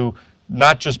need to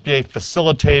not just be a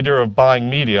facilitator of buying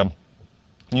media,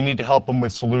 you need to help them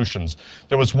with solutions.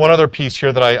 There was one other piece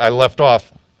here that I left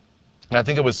off, and I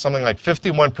think it was something like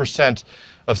 51%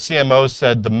 of CMOs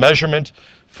said the measurement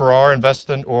for our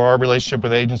investment or our relationship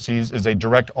with agencies is a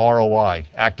direct ROI,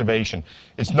 activation.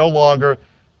 It's no longer,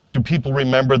 do people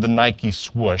remember the Nike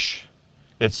swoosh?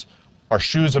 It's, are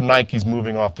shoes of Nikes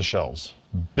moving off the shelves?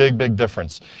 Big, big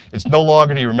difference. It's no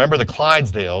longer, do you remember the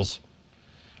Clydesdales?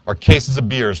 Are cases of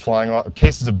beer flying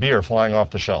off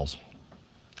the shelves?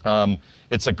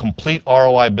 It's a complete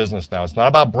ROI business now. It's not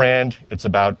about brand, it's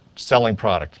about selling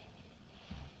product.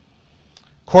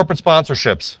 Corporate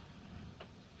sponsorships.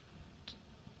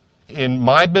 In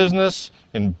my business,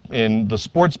 in the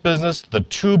sports business, the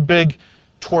two big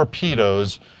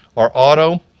torpedoes are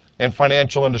auto and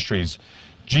financial industries.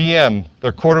 GM,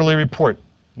 their quarterly report,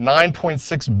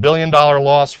 $9.6 billion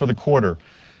loss for the quarter.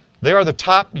 They are the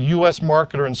top U.S.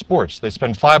 marketer in sports. They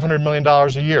spend $500 million a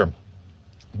year.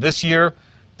 This year,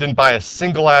 didn't buy a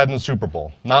single ad in the Super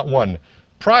Bowl, not one.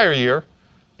 Prior year,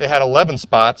 they had 11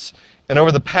 spots, and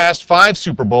over the past 5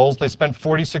 Super Bowls, they spent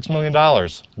 $46 million. A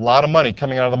lot of money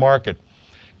coming out of the market.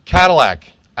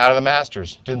 Cadillac, out of the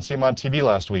Masters. Didn't see him on TV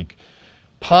last week.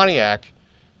 Pontiac,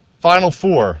 Final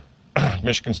Four.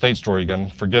 Michigan State story again,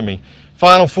 forgive me.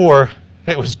 Final Four,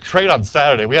 it was great on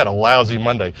Saturday. We had a lousy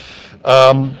Monday.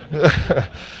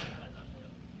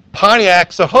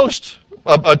 Pontiac's a host,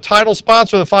 a title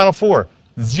sponsor of the Final Four.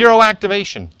 0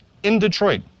 activation in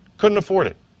Detroit. Couldn't afford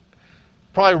it.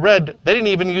 Probably read they didn't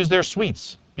even use their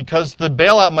suites because the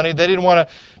bailout money, they didn't want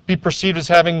to be perceived as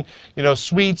having, you know,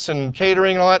 suites and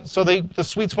catering and all that, so the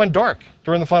suites went dark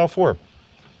during the Final Four.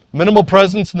 Minimal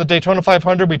presence in the Daytona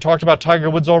 500. We talked about Tiger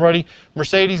Woods already.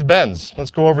 Mercedes-Benz, let's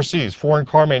go overseas, foreign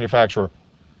car manufacturer.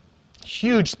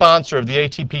 Huge sponsor of the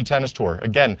ATP Tennis Tour.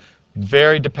 Again,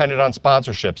 very dependent on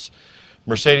sponsorships.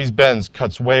 Mercedes-Benz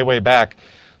cuts way, way back.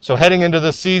 So heading into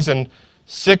this season,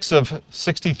 6 of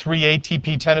 63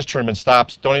 ATP tennis tournament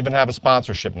stops don't even have a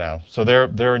sponsorship now. So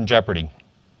they're in jeopardy.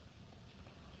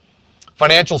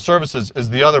 Financial services is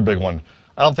the other big one.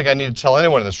 I don't think I need to tell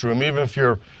anyone in this room, even if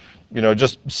you're, you know,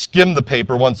 just skim the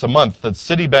paper once a month, that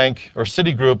Citibank or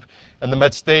Citigroup and the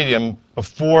Met Stadium,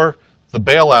 before the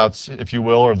bailouts, if you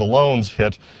will, or the loans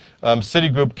hit,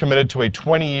 Citigroup committed to a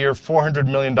 20-year, $400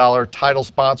 million title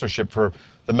sponsorship for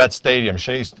the Met Stadium,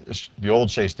 the old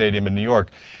Shea Stadium in New York,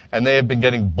 and they have been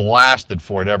getting blasted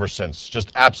for it ever since,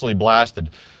 just absolutely blasted.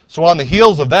 So on the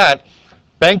heels of that,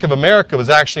 Bank of America was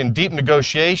actually in deep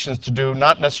negotiations to do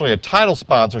not necessarily a title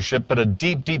sponsorship, but a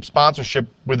deep, deep sponsorship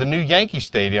with a new Yankee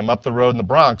Stadium up the road in the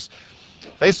Bronx.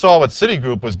 They saw what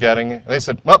Citigroup was getting, and they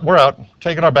said, well, we're out,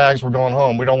 taking our bags, we're going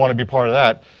home, we don't want to be part of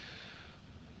that.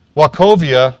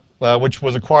 Wachovia, which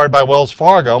was acquired by Wells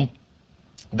Fargo,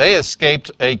 They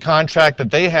escaped a contract that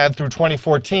they had through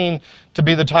 2014 to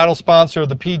be the title sponsor of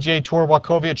the PGA Tour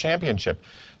Wachovia Championship.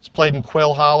 It's played in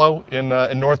Quail Hollow in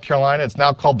North Carolina. It's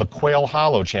now called the Quail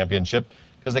Hollow Championship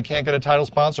because they can't get a title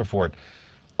sponsor for it.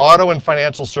 Auto and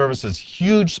financial services,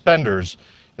 huge spenders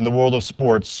in the world of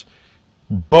sports,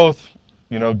 both,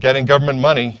 getting government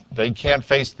money. They can't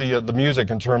face the music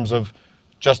in terms of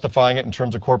justifying it in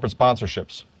terms of corporate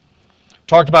sponsorships.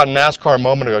 Talked about NASCAR a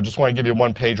moment ago. I just want to give you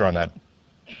one pager on that.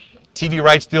 TV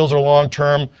rights deals are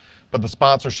long-term, but the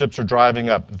sponsorships are driving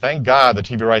up. Thank God the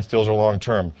TV rights deals are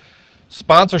long-term.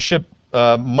 Sponsorship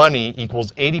money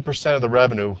equals 80% of the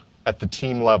revenue at the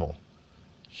team level.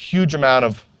 Huge amount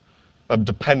of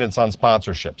dependence on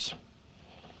sponsorships.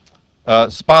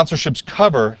 Sponsorships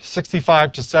cover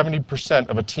 65 to 70%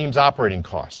 of a team's operating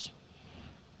costs.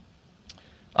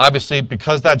 Obviously,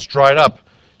 because that's dried up,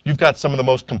 you've got some of the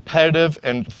most competitive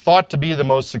and thought to be the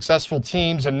most successful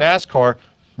teams in NASCAR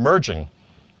merging.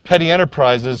 Petty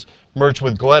Enterprises merged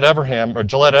with Gillette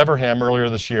Everham earlier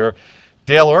this year.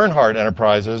 Dale Earnhardt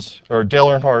Enterprises, or Dale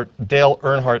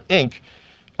Earnhardt Inc.,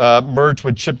 merged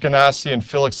with Chip Ganassi and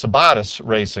Felix Sabates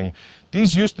Racing.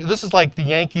 This is like the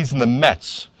Yankees and the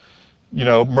Mets,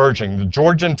 merging. The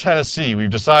Georgia and Tennessee, we've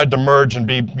decided to merge and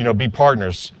be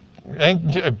partners.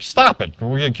 Stop it!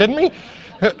 Were you kidding me?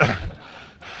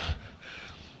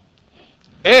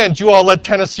 And you all let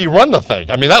Tennessee run the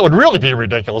thing. I mean, that would really be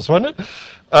ridiculous, wouldn't it?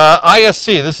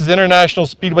 ISC, this is International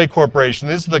Speedway Corporation.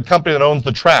 This is the company that owns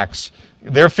the tracks.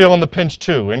 They're feeling the pinch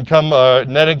too.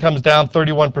 Net income's down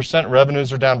 31%,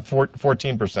 revenues are down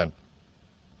 14%.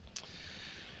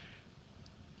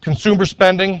 Consumer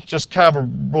spending, just kind of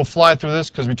we'll fly through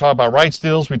this because we talk about rights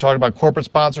deals, we talk about corporate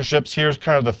sponsorships. Here's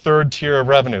kind of the third tier of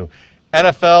revenue.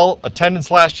 NFL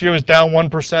attendance last year was down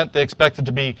 1%. They expect it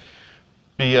to be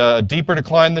a deeper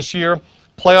decline this year.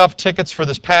 Playoff tickets for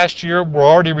this past year were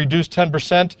already reduced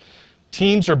 10%.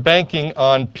 Teams are banking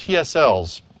on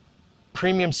PSLs,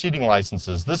 premium seating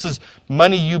licenses. This is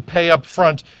money you pay up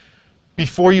front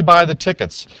before you buy the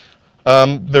tickets.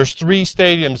 There's 3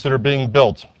 stadiums that are being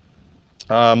built.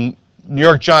 New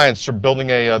York Giants are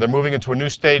they're moving into a new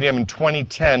stadium in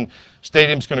 2010.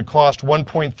 Stadium's going to cost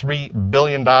 $1.3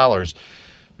 billion.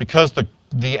 Because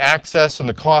the access and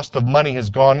the cost of money has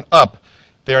gone up,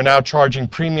 they are now charging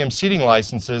premium seating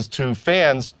licenses to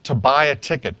fans to buy a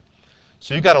ticket.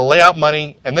 So you got to lay out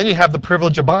money, and then you have the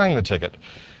privilege of buying the ticket.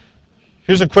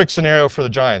 Here's a quick scenario for the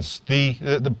Giants.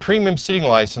 The premium seating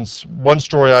license, one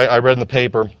story I read in the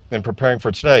paper in preparing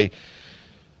for today,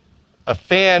 a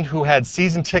fan who had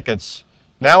season tickets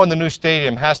now in the new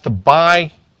stadium has to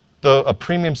buy a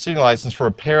premium seating license for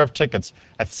a pair of tickets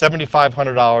at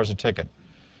 $7,500 a ticket.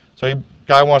 So a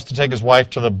guy wants to take his wife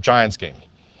to the Giants game.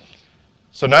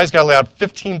 So now he's got to lay out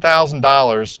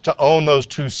 $15,000 to own those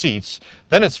 2 seats.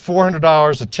 Then it's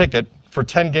 $400 a ticket for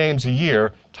 10 games a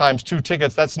year times 2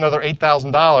 tickets. That's another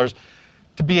 $8,000.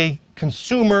 To be a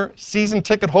consumer season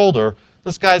ticket holder,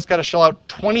 this guy's got to shell out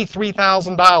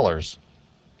 $23,000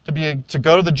 to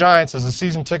go to the Giants as a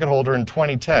season ticket holder in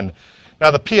 2010.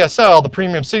 Now the PSL, the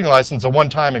premium seating license, a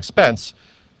one-time expense.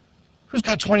 Who's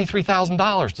got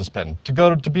 $23,000 to spend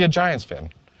to be a Giants fan?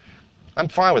 I'm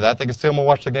fine with that. They can stay home and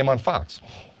watch the game on Fox.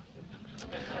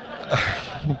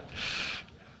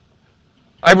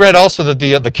 I read also that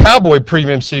the Cowboy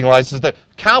premium seating license, that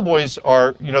Cowboys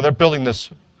are, they're building this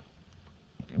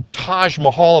Taj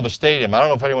Mahal of a stadium. I don't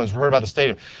know if anyone's heard about the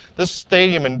stadium. This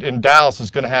stadium in Dallas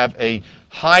is going to have a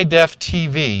high-def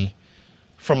TV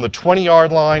from the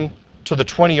 20-yard line to the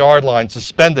 20-yard line,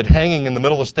 suspended, hanging in the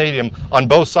middle of the stadium on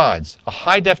both sides. A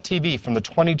high-def TV from the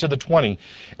 20 to the 20.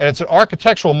 And it's an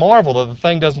architectural marvel that the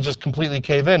thing doesn't just completely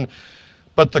cave in.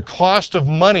 But the cost of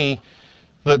money,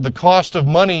 to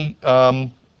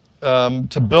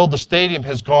build the stadium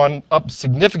has gone up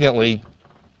significantly.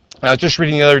 I was just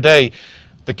reading the other day,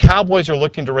 the Cowboys are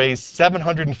looking to raise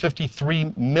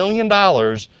 $753 million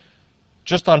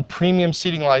just on premium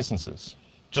seating licenses,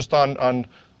 just on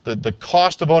the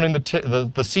cost of owning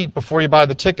the seat before you buy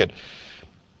the ticket.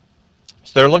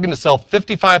 So they're looking to sell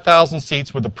 55,000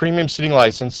 seats with a premium seating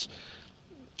license.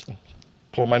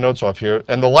 Pull my notes off here.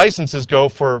 And the licenses go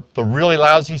for the really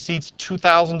lousy seats,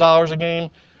 $2,000 a game.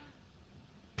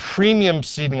 Premium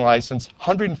seating license,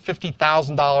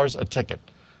 $150,000 a ticket.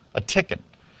 A ticket.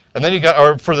 And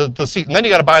then for the seat, and then you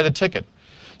got to buy the ticket.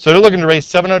 So they're looking to raise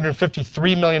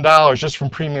 $753 million just from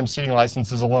premium seating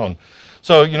licenses alone.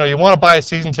 So, you want to buy a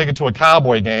season ticket to a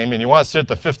Cowboy game and you want to sit at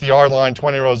the 50-yard line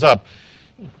 20 rows up,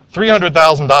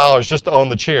 $300,000 just to own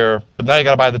the chair, but now you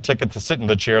got to buy the ticket to sit in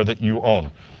the chair that you own.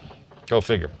 Go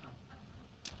figure.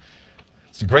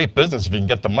 It's a great business if you can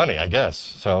get the money, I guess.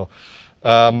 So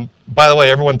By the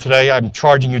way, everyone, today I'm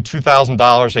charging you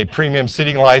 $2,000, a premium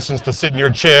seating license to sit in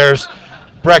your chairs.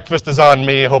 Breakfast is on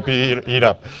me. I hope you eat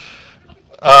up.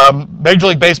 Major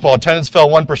League Baseball attendance fell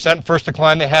 1%, first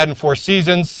decline they had in 4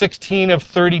 seasons. 16 of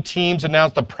 30 teams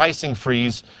announced a pricing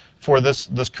freeze for this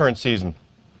current season.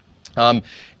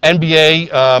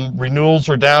 NBA renewals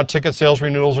are down, ticket sales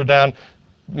renewals are down.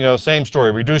 Same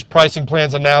story. Reduced pricing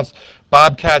plans announced.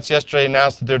 Bobcats yesterday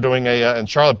announced that they're doing and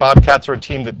Charlotte Bobcats are a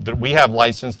team that we have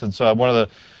licensed. It's one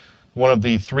of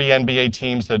the 3 NBA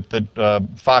teams that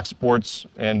Fox Sports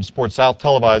and SportSouth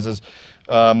televises.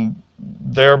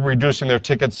 They're reducing their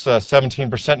tickets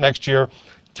 17% next year.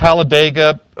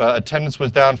 Talladega attendance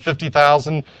was down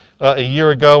 50,000 a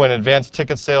year ago, and advanced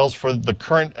ticket sales for the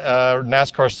current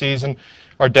NASCAR season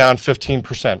are down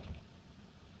 15%.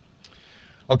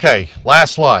 Okay,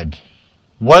 last slide.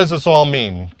 What does this all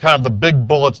mean? Kind of the big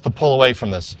bullets to pull away from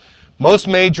this. Most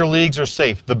major leagues are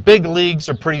safe. The big leagues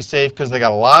are pretty safe because they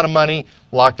got a lot of money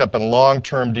locked up in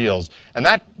long-term deals. And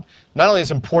that not only is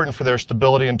important for their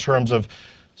stability in terms of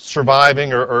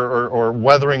surviving or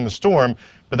weathering the storm,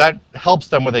 but that helps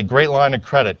them with a great line of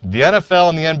credit. The NFL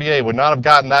and the NBA would not have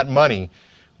gotten that money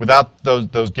without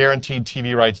those guaranteed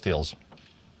TV rights deals.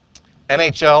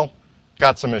 NHL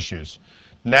got some issues.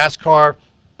 NASCAR,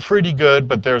 pretty good,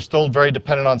 but they're still very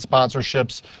dependent on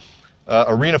sponsorships.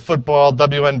 Arena football,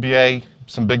 WNBA,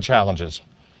 some big challenges.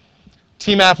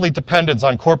 Team athlete dependence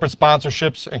on corporate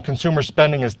sponsorships and consumer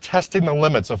spending is testing the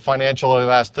limits of financial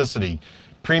elasticity.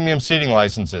 Premium seating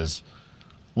licenses,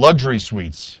 luxury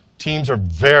suites. Teams are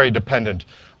very dependent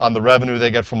on the revenue they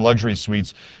get from luxury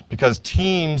suites because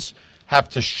teams have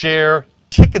to share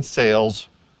ticket sales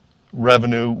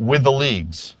revenue with the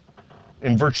leagues.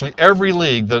 In virtually every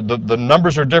league, the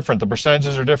numbers are different, the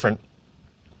percentages are different,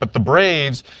 but the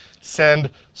Braves send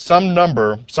some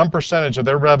percentage of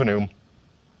their revenue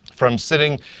from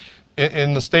sitting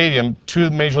in the stadium to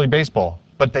Major League Baseball,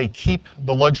 but they keep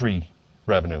the luxury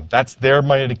revenue. That's their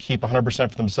money to keep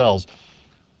 100% for themselves.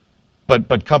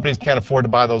 But companies can't afford to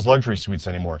buy those luxury suites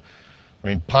anymore. I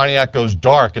mean, Pontiac goes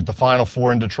dark at the Final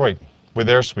Four in Detroit with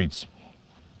their suites.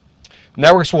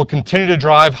 Networks will continue to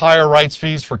drive higher rights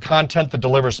fees for content that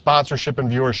delivers sponsorship and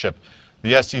viewership.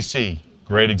 The SEC,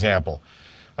 great example.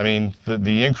 I mean,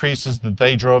 the increases that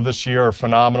they drove this year are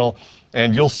phenomenal,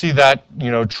 and you'll see that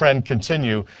trend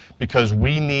continue because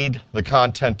we need the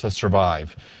content to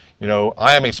survive.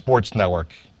 I am a sports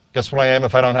network. Guess what I am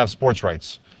if I don't have sports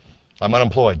rights? I'm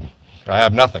unemployed. I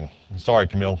have nothing. Sorry,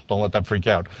 Camille, don't let that freak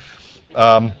out.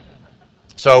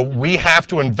 So we have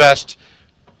to invest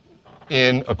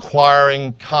in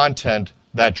acquiring content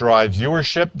that drives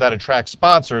viewership, that attracts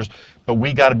sponsors, but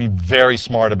we got to be very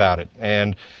smart about it.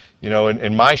 And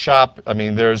in my shop, I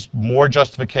mean, there's more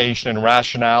justification and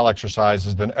rationale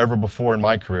exercises than ever before in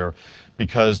my career,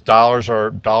 because dollars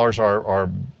are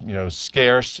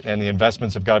scarce, and the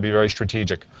investments have got to be very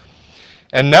strategic.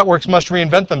 And networks must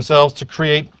reinvent themselves to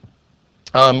create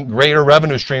greater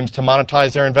revenue streams to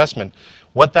monetize their investment.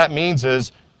 What that means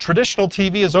is traditional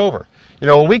TV is over.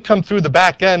 When we come through the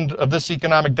back end of this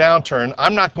economic downturn,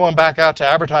 I'm not going back out to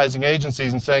advertising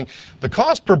agencies and saying the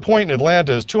cost per point in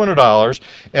Atlanta is $200,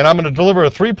 and I'm going to deliver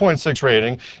a 3.6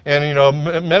 rating, and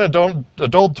men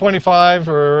adult 25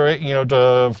 or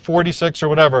to 46 or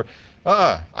whatever.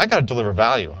 I got to deliver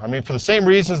value. I mean, for the same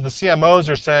reasons the CMOs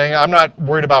are saying I'm not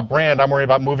worried about brand, I'm worried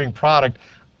about moving product.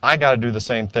 I got to do the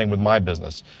same thing with my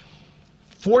business.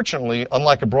 Fortunately,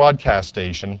 unlike a broadcast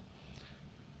station,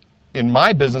 in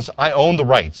my business, I own the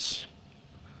rights.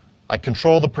 I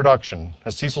control the production.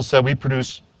 As Cecil said, we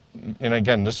produce, and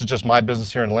again, this is just my business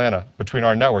here in Atlanta, between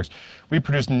our networks, we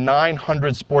produce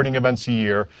 900 sporting events a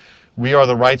year. We are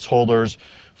the rights holders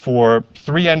for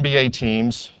 3 NBA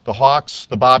teams, the Hawks,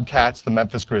 the Bobcats, the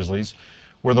Memphis Grizzlies.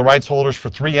 We're the rights holders for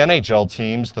 3 NHL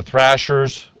teams, the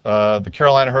Thrashers, the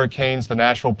Carolina Hurricanes, the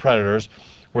Nashville Predators.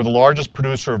 We're the largest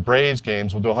producer of Braves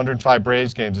games. We'll do 105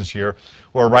 Braves games this year.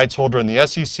 We're a rights holder in the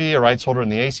SEC, a rights holder in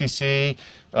the ACC,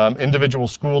 individual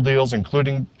school deals,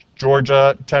 including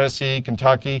Georgia, Tennessee,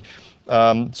 Kentucky.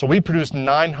 So we produce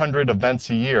 900 events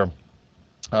a year.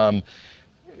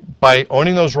 By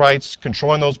owning those rights,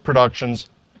 controlling those productions,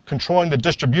 controlling the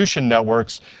distribution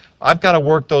networks, I've got to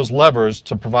work those levers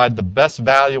to provide the best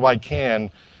value I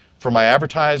can for my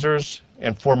advertisers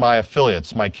and for my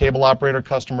affiliates, my cable operator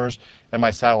customers and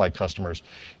my satellite customers.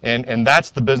 And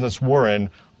that's the business we're in.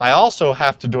 I also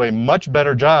have to do a much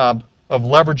better job of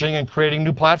leveraging and creating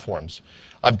new platforms.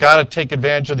 I've got to take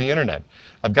advantage of the internet.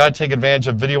 I've got to take advantage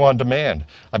of video on demand.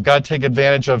 I've got to take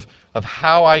advantage of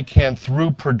how I can,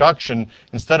 through production,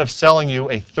 instead of selling you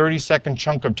a 30-second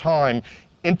chunk of time,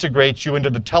 integrate you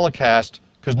into the telecast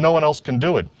because no one else can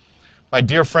do it. My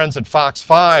dear friends at Fox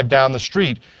 5 down the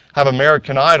street have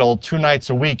American Idol 2 nights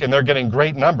a week, and they're getting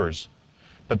great numbers.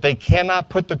 But they cannot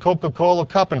put the Coca-Cola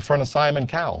Cup in front of Simon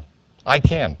Cowell. I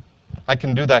can. I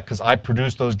can do that because I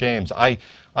produce those games. I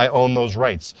own those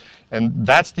rights. And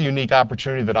that's the unique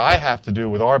opportunity that I have to do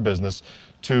with our business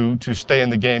to stay in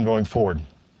the game going forward.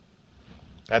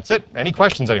 That's it. Any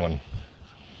questions, anyone?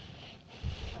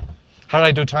 How did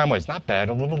I do time-wise? Not bad.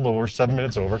 A little lower, 7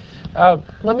 minutes over.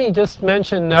 Let me just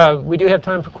mention, we do have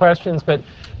time for questions, but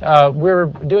we're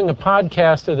doing a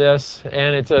podcast of this,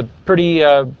 and it's a pretty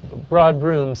broad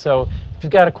room. So if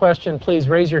you've got a question, please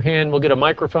raise your hand. We'll get a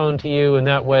microphone to you, and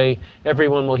that way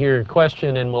everyone will hear your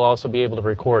question, and we'll also be able to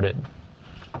record it.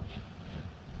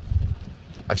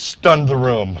 I've stunned the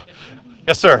room.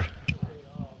 Yes, sir.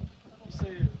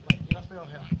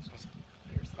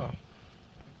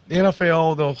 The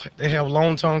NFL, though, they have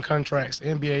long-term contracts.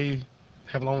 NBA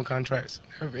have long contracts.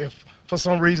 If for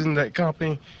some reason that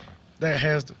company that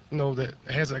has, that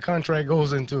has a contract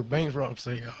goes into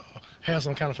bankruptcy, has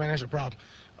some kind of financial problem,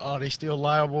 are they still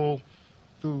liable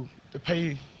to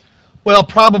pay? Well,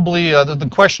 probably the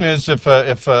question is if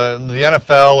the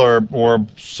NFL or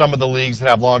some of the leagues that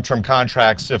have long-term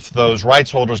contracts, if those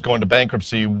rights holders go into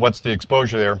bankruptcy, what's the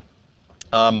exposure there?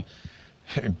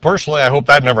 Personally, I hope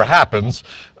that never happens.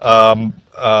 Probably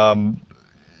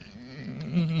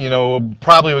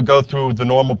would go through the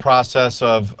normal process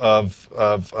of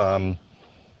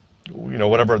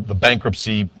whatever the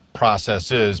bankruptcy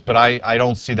process is, but I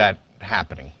don't see that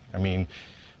happening. I mean,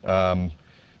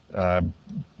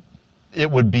 it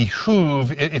would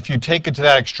behoove, if you take it to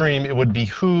that extreme, it would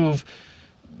behoove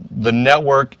the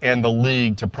network and the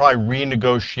league to probably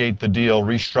renegotiate the deal,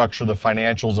 restructure the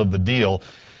financials of the deal,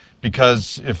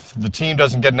 because if the team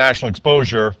doesn't get national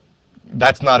exposure,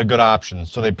 that's not a good option.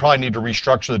 So they probably need to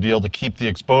restructure the deal to keep the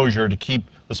exposure, to keep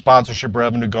the sponsorship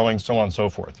revenue going, so on and so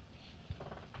forth.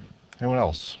 Anyone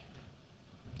else?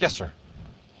 Yes, sir.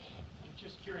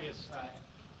 Just curious,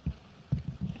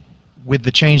 with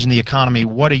the change in the economy,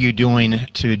 what are you doing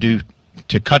to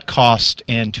cut costs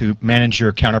and to manage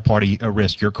your counterparty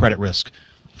risk, your credit risk?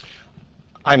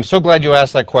 I'm so glad you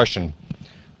asked that question.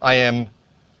 I am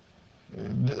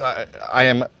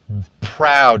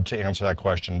proud to answer that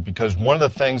question, because one of the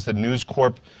things that News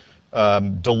Corp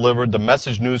delivered, the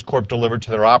message News Corp delivered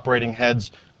to their operating heads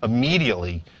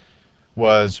immediately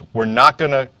was, we're not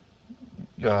going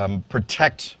to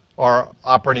protect our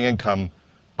operating income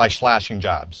by slashing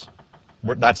jobs.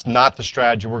 That's not the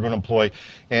strategy we're going to employ.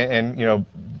 And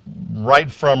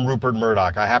right from Rupert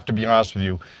Murdoch, I have to be honest with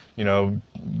you,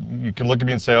 you can look at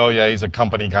me and say, oh yeah, he's a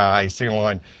company guy, single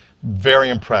line. Very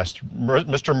impressed.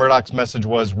 Mr. Murdoch's message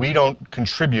was, we don't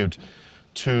contribute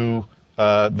to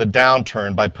the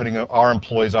downturn by putting our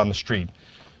employees on the street.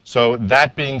 So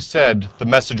that being said, the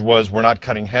message was, we're not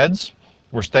cutting heads.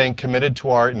 We're staying committed to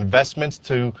our investments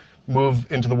to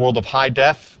move into the world of high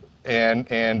def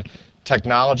and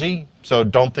technology. So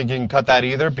don't think you can cut that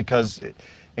either, because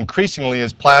increasingly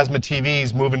as plasma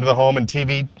TVs move into the home and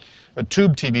tube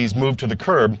TVs move to the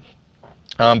curb,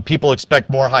 people expect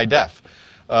more high def.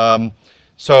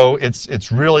 So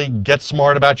it's really get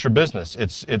smart about your business.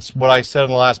 It's what I said on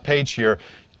the last page here.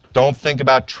 Don't think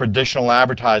about traditional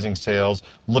advertising sales.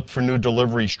 Look for new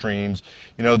delivery streams.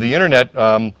 The internet,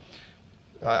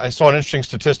 I saw an interesting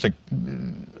statistic.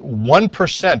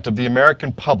 1% of the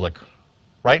American public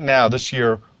right now this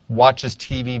year watches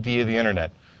TV via the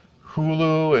internet.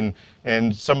 Hulu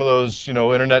and some of those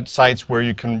internet sites where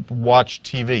you can watch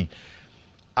TV.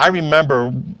 I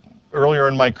remember earlier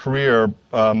in my career,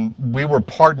 we were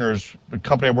partners, the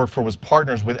company I worked for was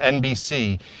partners with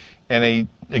NBC, and a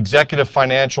executive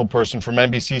financial person from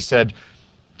NBC said,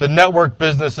 the network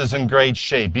business is in great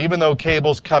shape. Even though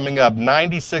cable's coming up,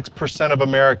 96% of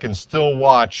Americans still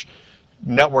watch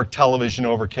network television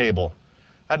over cable.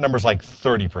 That number's like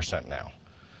 30% now.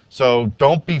 So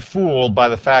don't be fooled by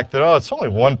the fact that, it's only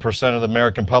 1% of the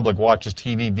American public watches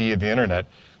TV via the internet.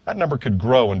 That number could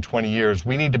grow in 20 years.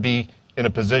 We need to be in a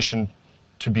position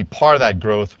to be part of that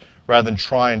growth rather than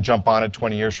try and jump on it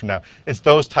 20 years from now. It's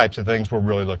those types of things we're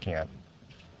really looking at.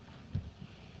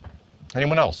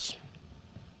 Anyone else?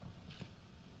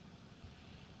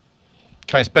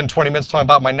 Can I spend 20 minutes talking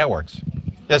about my networks?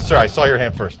 Yes, sir. I saw your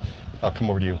hand first. I'll come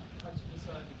over to you.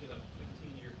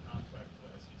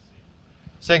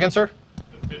 Say again, sir?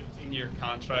 The 15-year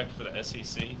contract for the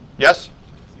SEC? Yes?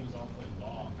 Seems awfully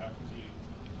long. How could you?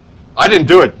 I didn't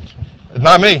do it.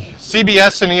 Not me.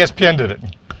 CBS and ESPN did it.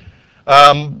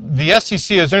 The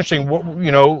SEC is interesting.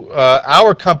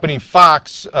 Our company,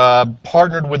 Fox,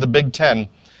 partnered with the Big Ten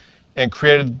and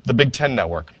created the Big Ten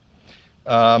Network.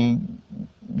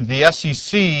 The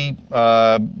SEC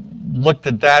looked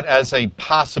at that as a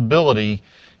possibility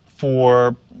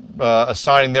for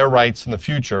assigning their rights in the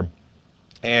future.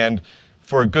 And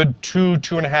for a good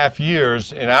 2.5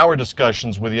 years in our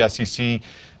discussions with the SEC,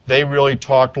 they really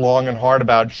talked long and hard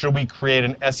about, should we create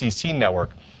an SEC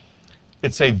network?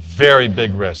 It's a very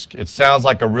big risk. It sounds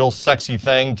like a real sexy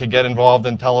thing to get involved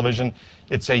in television.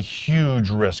 It's a huge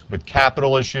risk with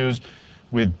capital issues,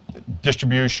 with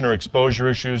distribution or exposure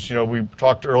issues. You know, we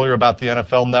talked earlier about the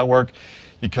NFL network.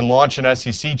 You can launch an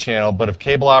SEC channel, but if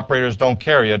cable operators don't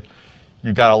carry it,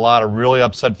 you've got a lot of really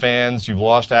upset fans. You've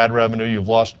lost ad revenue. You've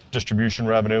lost distribution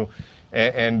revenue.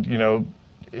 And you know,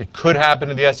 it could happen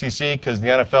to the SEC because the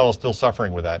NFL is still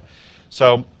suffering with that.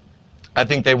 So I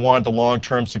think they wanted the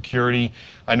long-term security.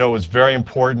 I know it was very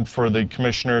important for the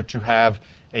commissioner to have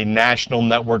a national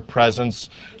network presence,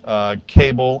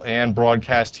 cable and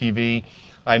broadcast TV.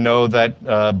 I know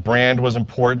that brand was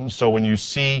important, so when you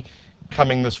see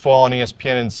coming this fall on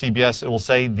ESPN and CBS, it will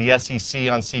say the SEC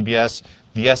on CBS,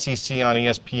 the SEC on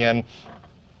ESPN.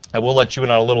 I will let you in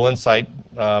on a little insight.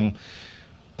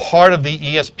 Part of the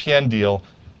ESPN deal,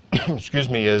 excuse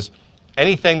me, is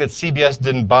anything that CBS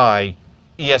didn't buy,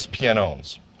 ESPN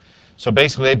owns. So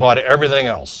basically they bought everything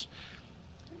else.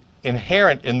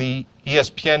 Inherent in the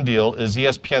ESPN deal is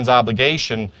ESPN's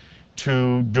obligation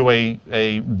to do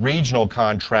a regional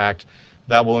contract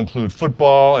that will include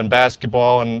football and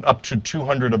basketball and up to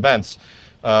 200 events.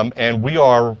 And we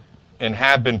are, and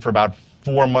have been for about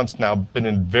 4 months now, been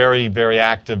in very, very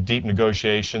active, deep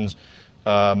negotiations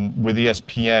with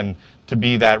ESPN to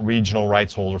be that regional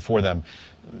rights holder for them.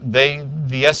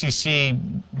 The SEC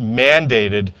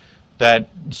mandated that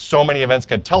so many events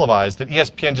get televised that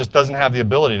ESPN just doesn't have the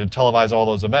ability to televise all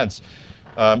those events.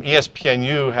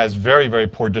 ESPNU has very, very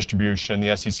poor distribution in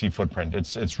the SEC footprint.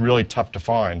 It's really tough to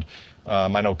find.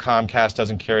 I know Comcast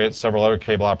doesn't carry it. Several other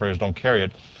cable operators don't carry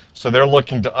it. So they're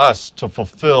looking to us to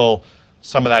fulfill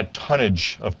some of that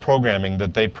tonnage of programming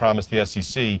that they promised the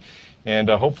SEC. And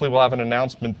hopefully we'll have an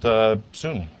announcement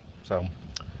soon. So.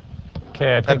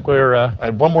 Okay, I think we're... I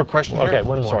had one more question. Okay, here.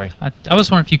 one more. Sorry. I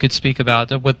was wondering if you could speak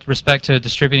about, with respect to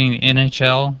distributing the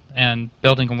NHL and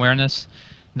building awareness,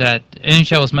 that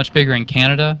NHL is much bigger in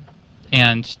Canada,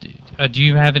 and do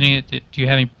you have any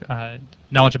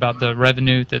knowledge about the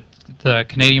revenue that the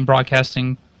Canadian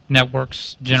broadcasting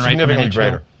networks generate? Significantly from NHL?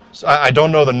 greater. So I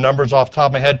don't know the numbers off the top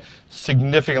of my head.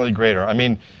 Significantly greater. I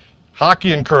mean,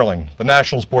 hockey and curling, the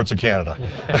national sports of Canada.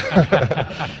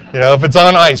 You know, if it's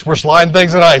on ice, we're sliding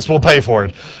things on ice, we'll pay for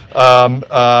it.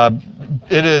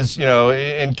 It is, you know,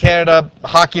 in Canada,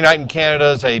 Hockey Night in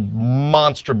Canada is a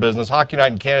monster business. Hockey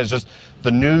Night in Canada is just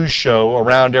the news show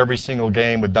around every single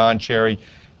game with Don Cherry.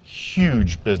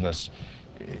 Huge business.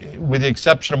 With the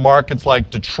exception of markets like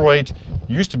Detroit,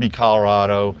 used to be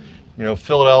Colorado, you know,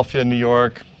 Philadelphia, New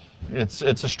York, it's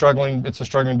a struggling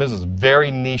business. Very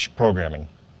niche programming.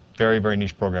 Very, very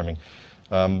niche programming.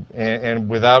 And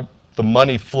without the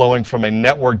money flowing from a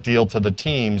network deal to the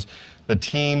teams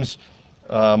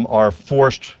are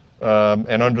forced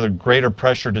and under the greater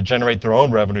pressure to generate their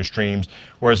own revenue streams,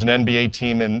 whereas an NBA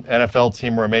team, an NFL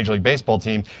team, or a Major League Baseball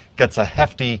team gets a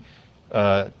hefty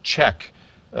check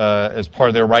as part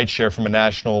of their right share from a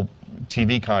national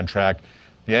TV contract.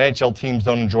 The NHL teams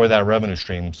don't enjoy that revenue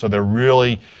stream, so they're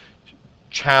really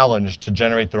challenged to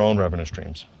generate their own revenue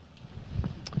streams.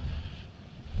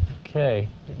 Okay.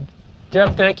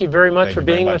 Jeff, thank you very much Thank for you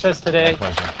very being much. with us today.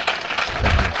 My pleasure.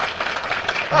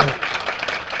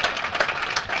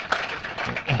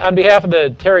 On behalf of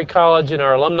the Terry College and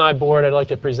our alumni board, I'd like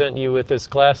to present you with this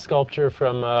glass sculpture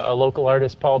from a local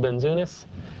artist, Paul Benzunas.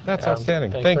 That's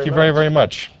outstanding. thanks Thank you very very,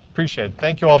 much. very much. Appreciate it.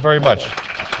 Thank you all very much.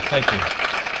 Thank you.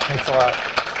 Thanks a lot.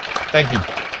 Thank you.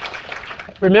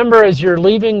 Remember, as you're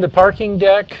leaving the parking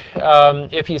deck,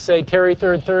 if you say Terry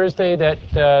Third Thursday,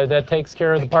 that takes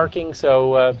care of the parking.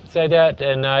 So say that,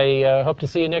 and I hope to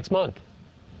see you next month.